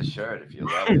 Pick up the shirt if you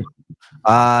love it.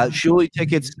 Shuli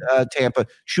Tickets, Tampa.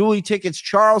 Shuli Tickets,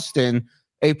 Charleston.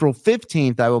 April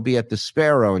 15th, I will be at the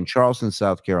Sparrow in Charleston,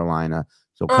 South Carolina.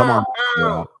 So come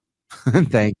on.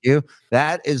 Thank you.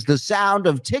 That is the sound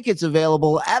of tickets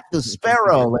available at the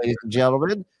Sparrow, ladies and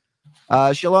gentlemen.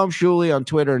 Shalom Shuli on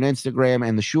Twitter and Instagram,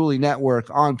 and the Shuli Network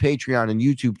on Patreon and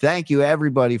YouTube. Thank you,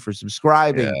 everybody, for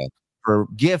subscribing, for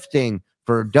gifting,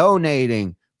 for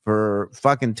donating, for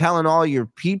fucking telling all your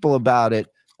people about it.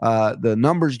 The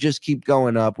numbers just keep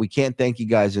going up. We can't thank you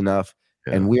guys enough.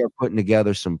 And we are putting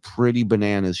together some pretty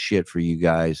bananas shit for you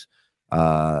guys.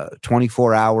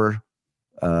 24-hour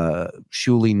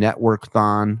Shuli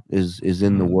Network-thon is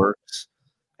in the works.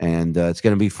 and it's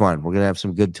going to be fun. We're going to have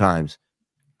some good times,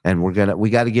 and we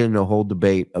got to get into a whole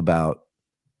debate about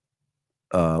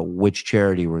which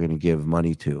charity we're going to give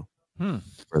money to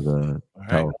for the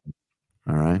television.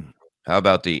 All right. How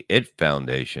about the IT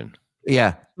Foundation?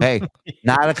 Yeah. Hey,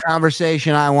 not a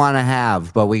conversation I want to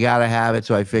have, but we got to have it.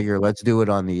 So I figure let's do it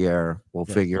on the air. We'll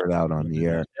figure it out on the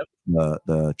air.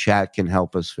 The chat can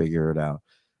help us figure it out.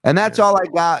 And that's all I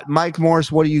got. Mike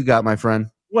Morse, what do you got, my friend?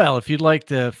 Well, if you'd like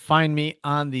to find me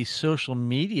on the social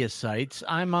media sites,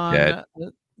 I'm on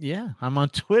I'm on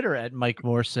Twitter at Mike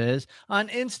Morse Says, on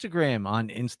Instagram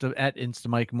at Insta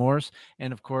Mike Morse,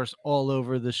 and of course all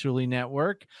over the Shuli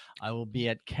Network. I will be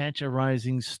at Catch a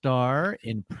Rising Star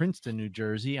in Princeton, New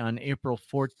Jersey on April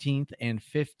 14th and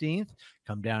 15th.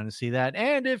 Come down and see that.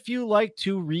 And if you like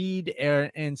to read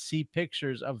and see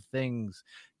pictures of things,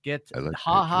 get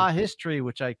Ha Ha History,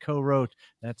 which I co-wrote.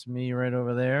 That's me right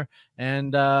over there.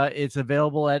 And it's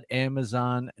available at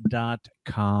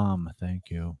Amazon.com.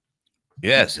 Thank you.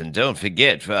 Yes, and don't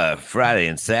forget Friday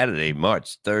and Saturday,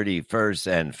 March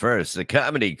 31st and 1st, the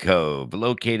Comedy Cove,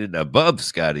 located above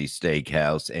Scotty's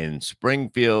Steakhouse in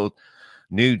Springfield,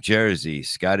 New Jersey,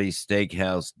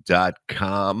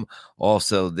 ScottySteakhouse.com.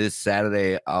 Also, this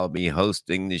Saturday, I'll be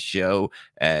hosting the show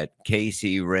at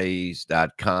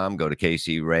KCRays.com. Go to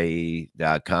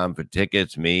KCRays.com for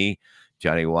tickets. Me,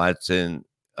 Johnny Watson,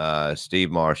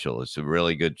 Steve Marshall. It's a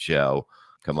really good show.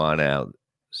 Come on out.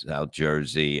 South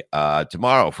Jersey.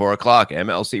 Tomorrow, 4 o'clock,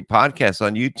 MLC Podcast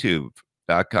on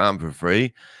YouTube.com for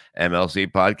free.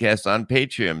 MLC Podcast on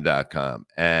Patreon.com.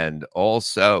 And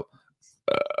also,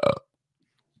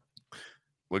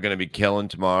 we're going to be killing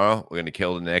tomorrow. We're going to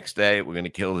kill the next day. We're going to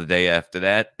kill the day after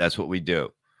that. That's what we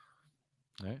do.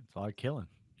 All right, it's a lot of killing.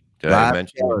 Did I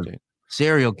mention anything?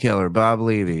 Serial killer, Bob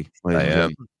Levy. I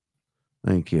am.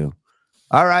 Thank you.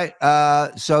 All right.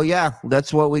 So yeah,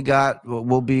 that's what we got.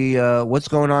 We'll be what's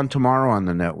going on tomorrow on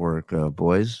the network,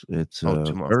 boys? It's tomorrow.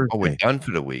 Thursday. Oh, we're done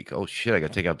for the week. Oh shit, I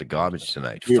gotta take out the garbage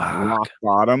tonight. We have Rock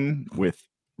Bottom with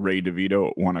Ray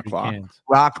DeVito at 1 o'clock.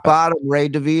 Rock Bottom, Ray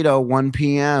DeVito, 1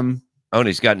 p.m. Oh, and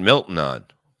he's got Milton on.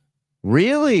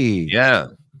 Really? Yeah.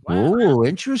 Oh,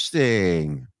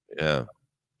 interesting. Yeah.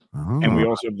 And we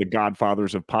also have the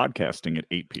Godfathers of Podcasting at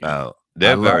 8 p.m. Oh,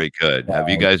 they're very good. Have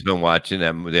you guys been watching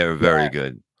them? They're very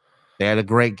good. They had a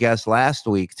great guest last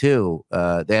week too.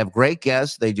 They have great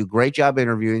guests. They do great job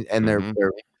interviewing, and they're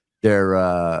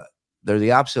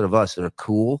the opposite of us. They're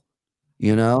cool,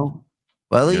 you know.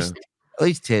 Well, at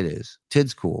least Tid is.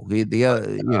 Tid's cool. He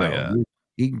can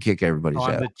kick everybody's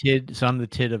ass. So I'm the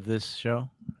Tid of this show.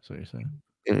 That's what you're saying.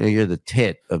 You're the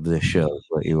tit of this show. Is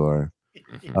what you are.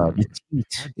 The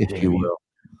teat, if you will.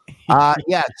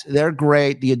 Yes, they're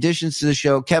great. The additions to the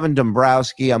show, Kevin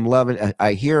Dombrowski, I'm loving it.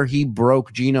 I hear he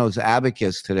broke Gino's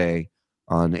abacus today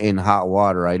in hot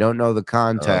water. I don't know the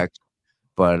context,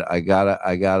 but I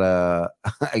gotta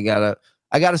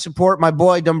support my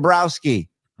boy Dombrowski.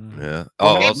 Yeah.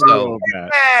 Oh, also,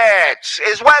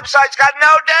 his website's got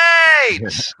no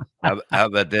dates. how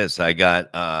about this? I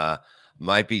got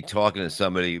might be talking to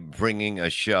somebody, bringing a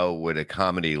show with a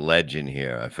comedy legend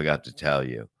here. I forgot to tell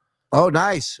you. Oh,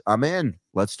 nice. I'm in.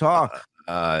 Let's talk.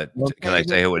 Can I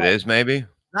say who it is, maybe?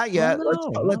 Not yet. Let's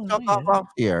talk off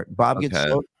here. Bob gets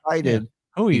so excited.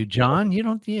 Who are you, John? You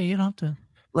don't have to.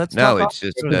 Let's no, talk it's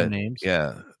just that, names.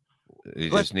 Yeah.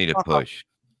 You Let's just need a talk push.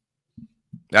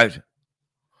 Damn it,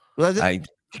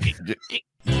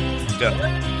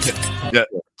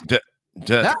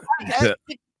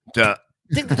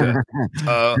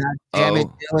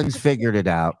 Dylan's figured it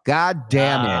out. God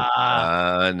damn it.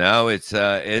 No, it's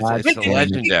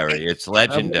legendary. It's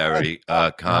legendary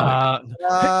comic.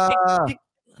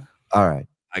 All right.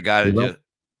 I got it.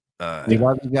 We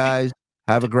love you guys.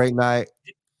 Have a great night.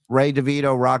 Ray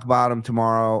DeVito, Rock Bottom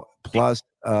tomorrow, plus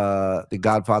the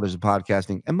Godfathers of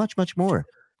Podcasting, and much, much more.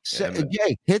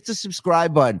 Jay, hit the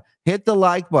subscribe button, hit the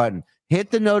like button,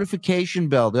 hit the notification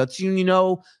bell. That's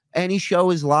any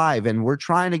show is live, and we're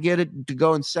trying to get it to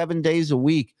go in 7 days a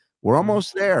week. We're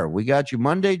almost there. We got you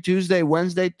Monday, Tuesday,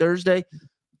 Wednesday, Thursday.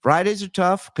 Fridays are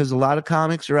tough because a lot of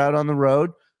comics are out on the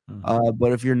road.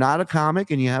 But if you're not a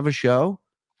comic and you have a show,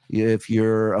 if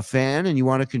you're a fan and you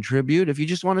want to contribute, if you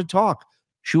just want to talk,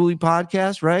 Shuli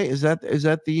Podcast, right? Is that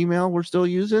the email we're still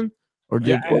using? Or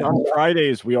on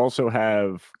Fridays we also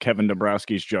have Kevin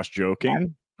Dombrowski's Just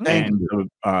Joking and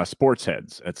Sports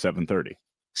Heads at 7:30.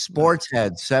 Sports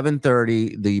Head,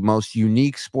 7:30, the most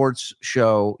unique sports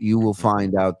show you will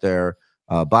find out there.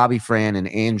 Bobby Fran and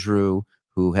Andrew,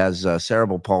 who has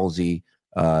cerebral palsy,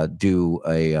 do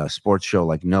a sports show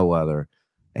like no other.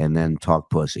 and then talk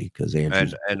pussy because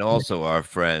and also our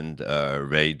friend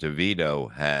Ray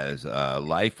DeVito has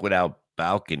Life Without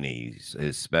Balconies,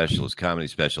 his comedy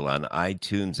special on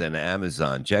iTunes and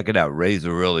Amazon. Check it out. Ray's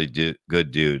a really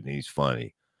good dude, and he's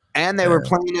funny. And they were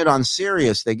playing it on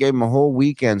Sirius. They gave him a whole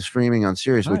weekend streaming on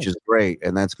Sirius, which is great,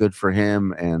 and that's good for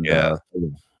him. And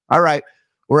all right,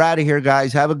 we're out of here,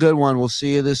 guys. Have a good one. We'll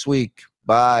see you this week.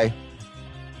 Bye.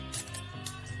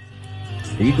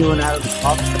 Are you doing out of the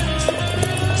top?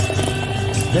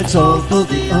 That's all for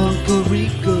the Uncle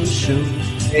Rico Show.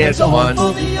 That's all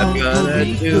for the Uncle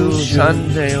Rico Show.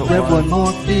 Sunday Grab one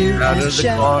more beer out and of the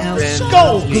shout out. coffin.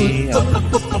 Skull!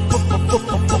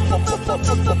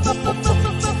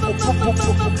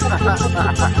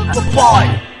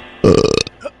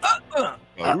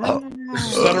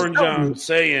 Stuttering John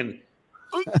saying,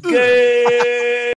 gay.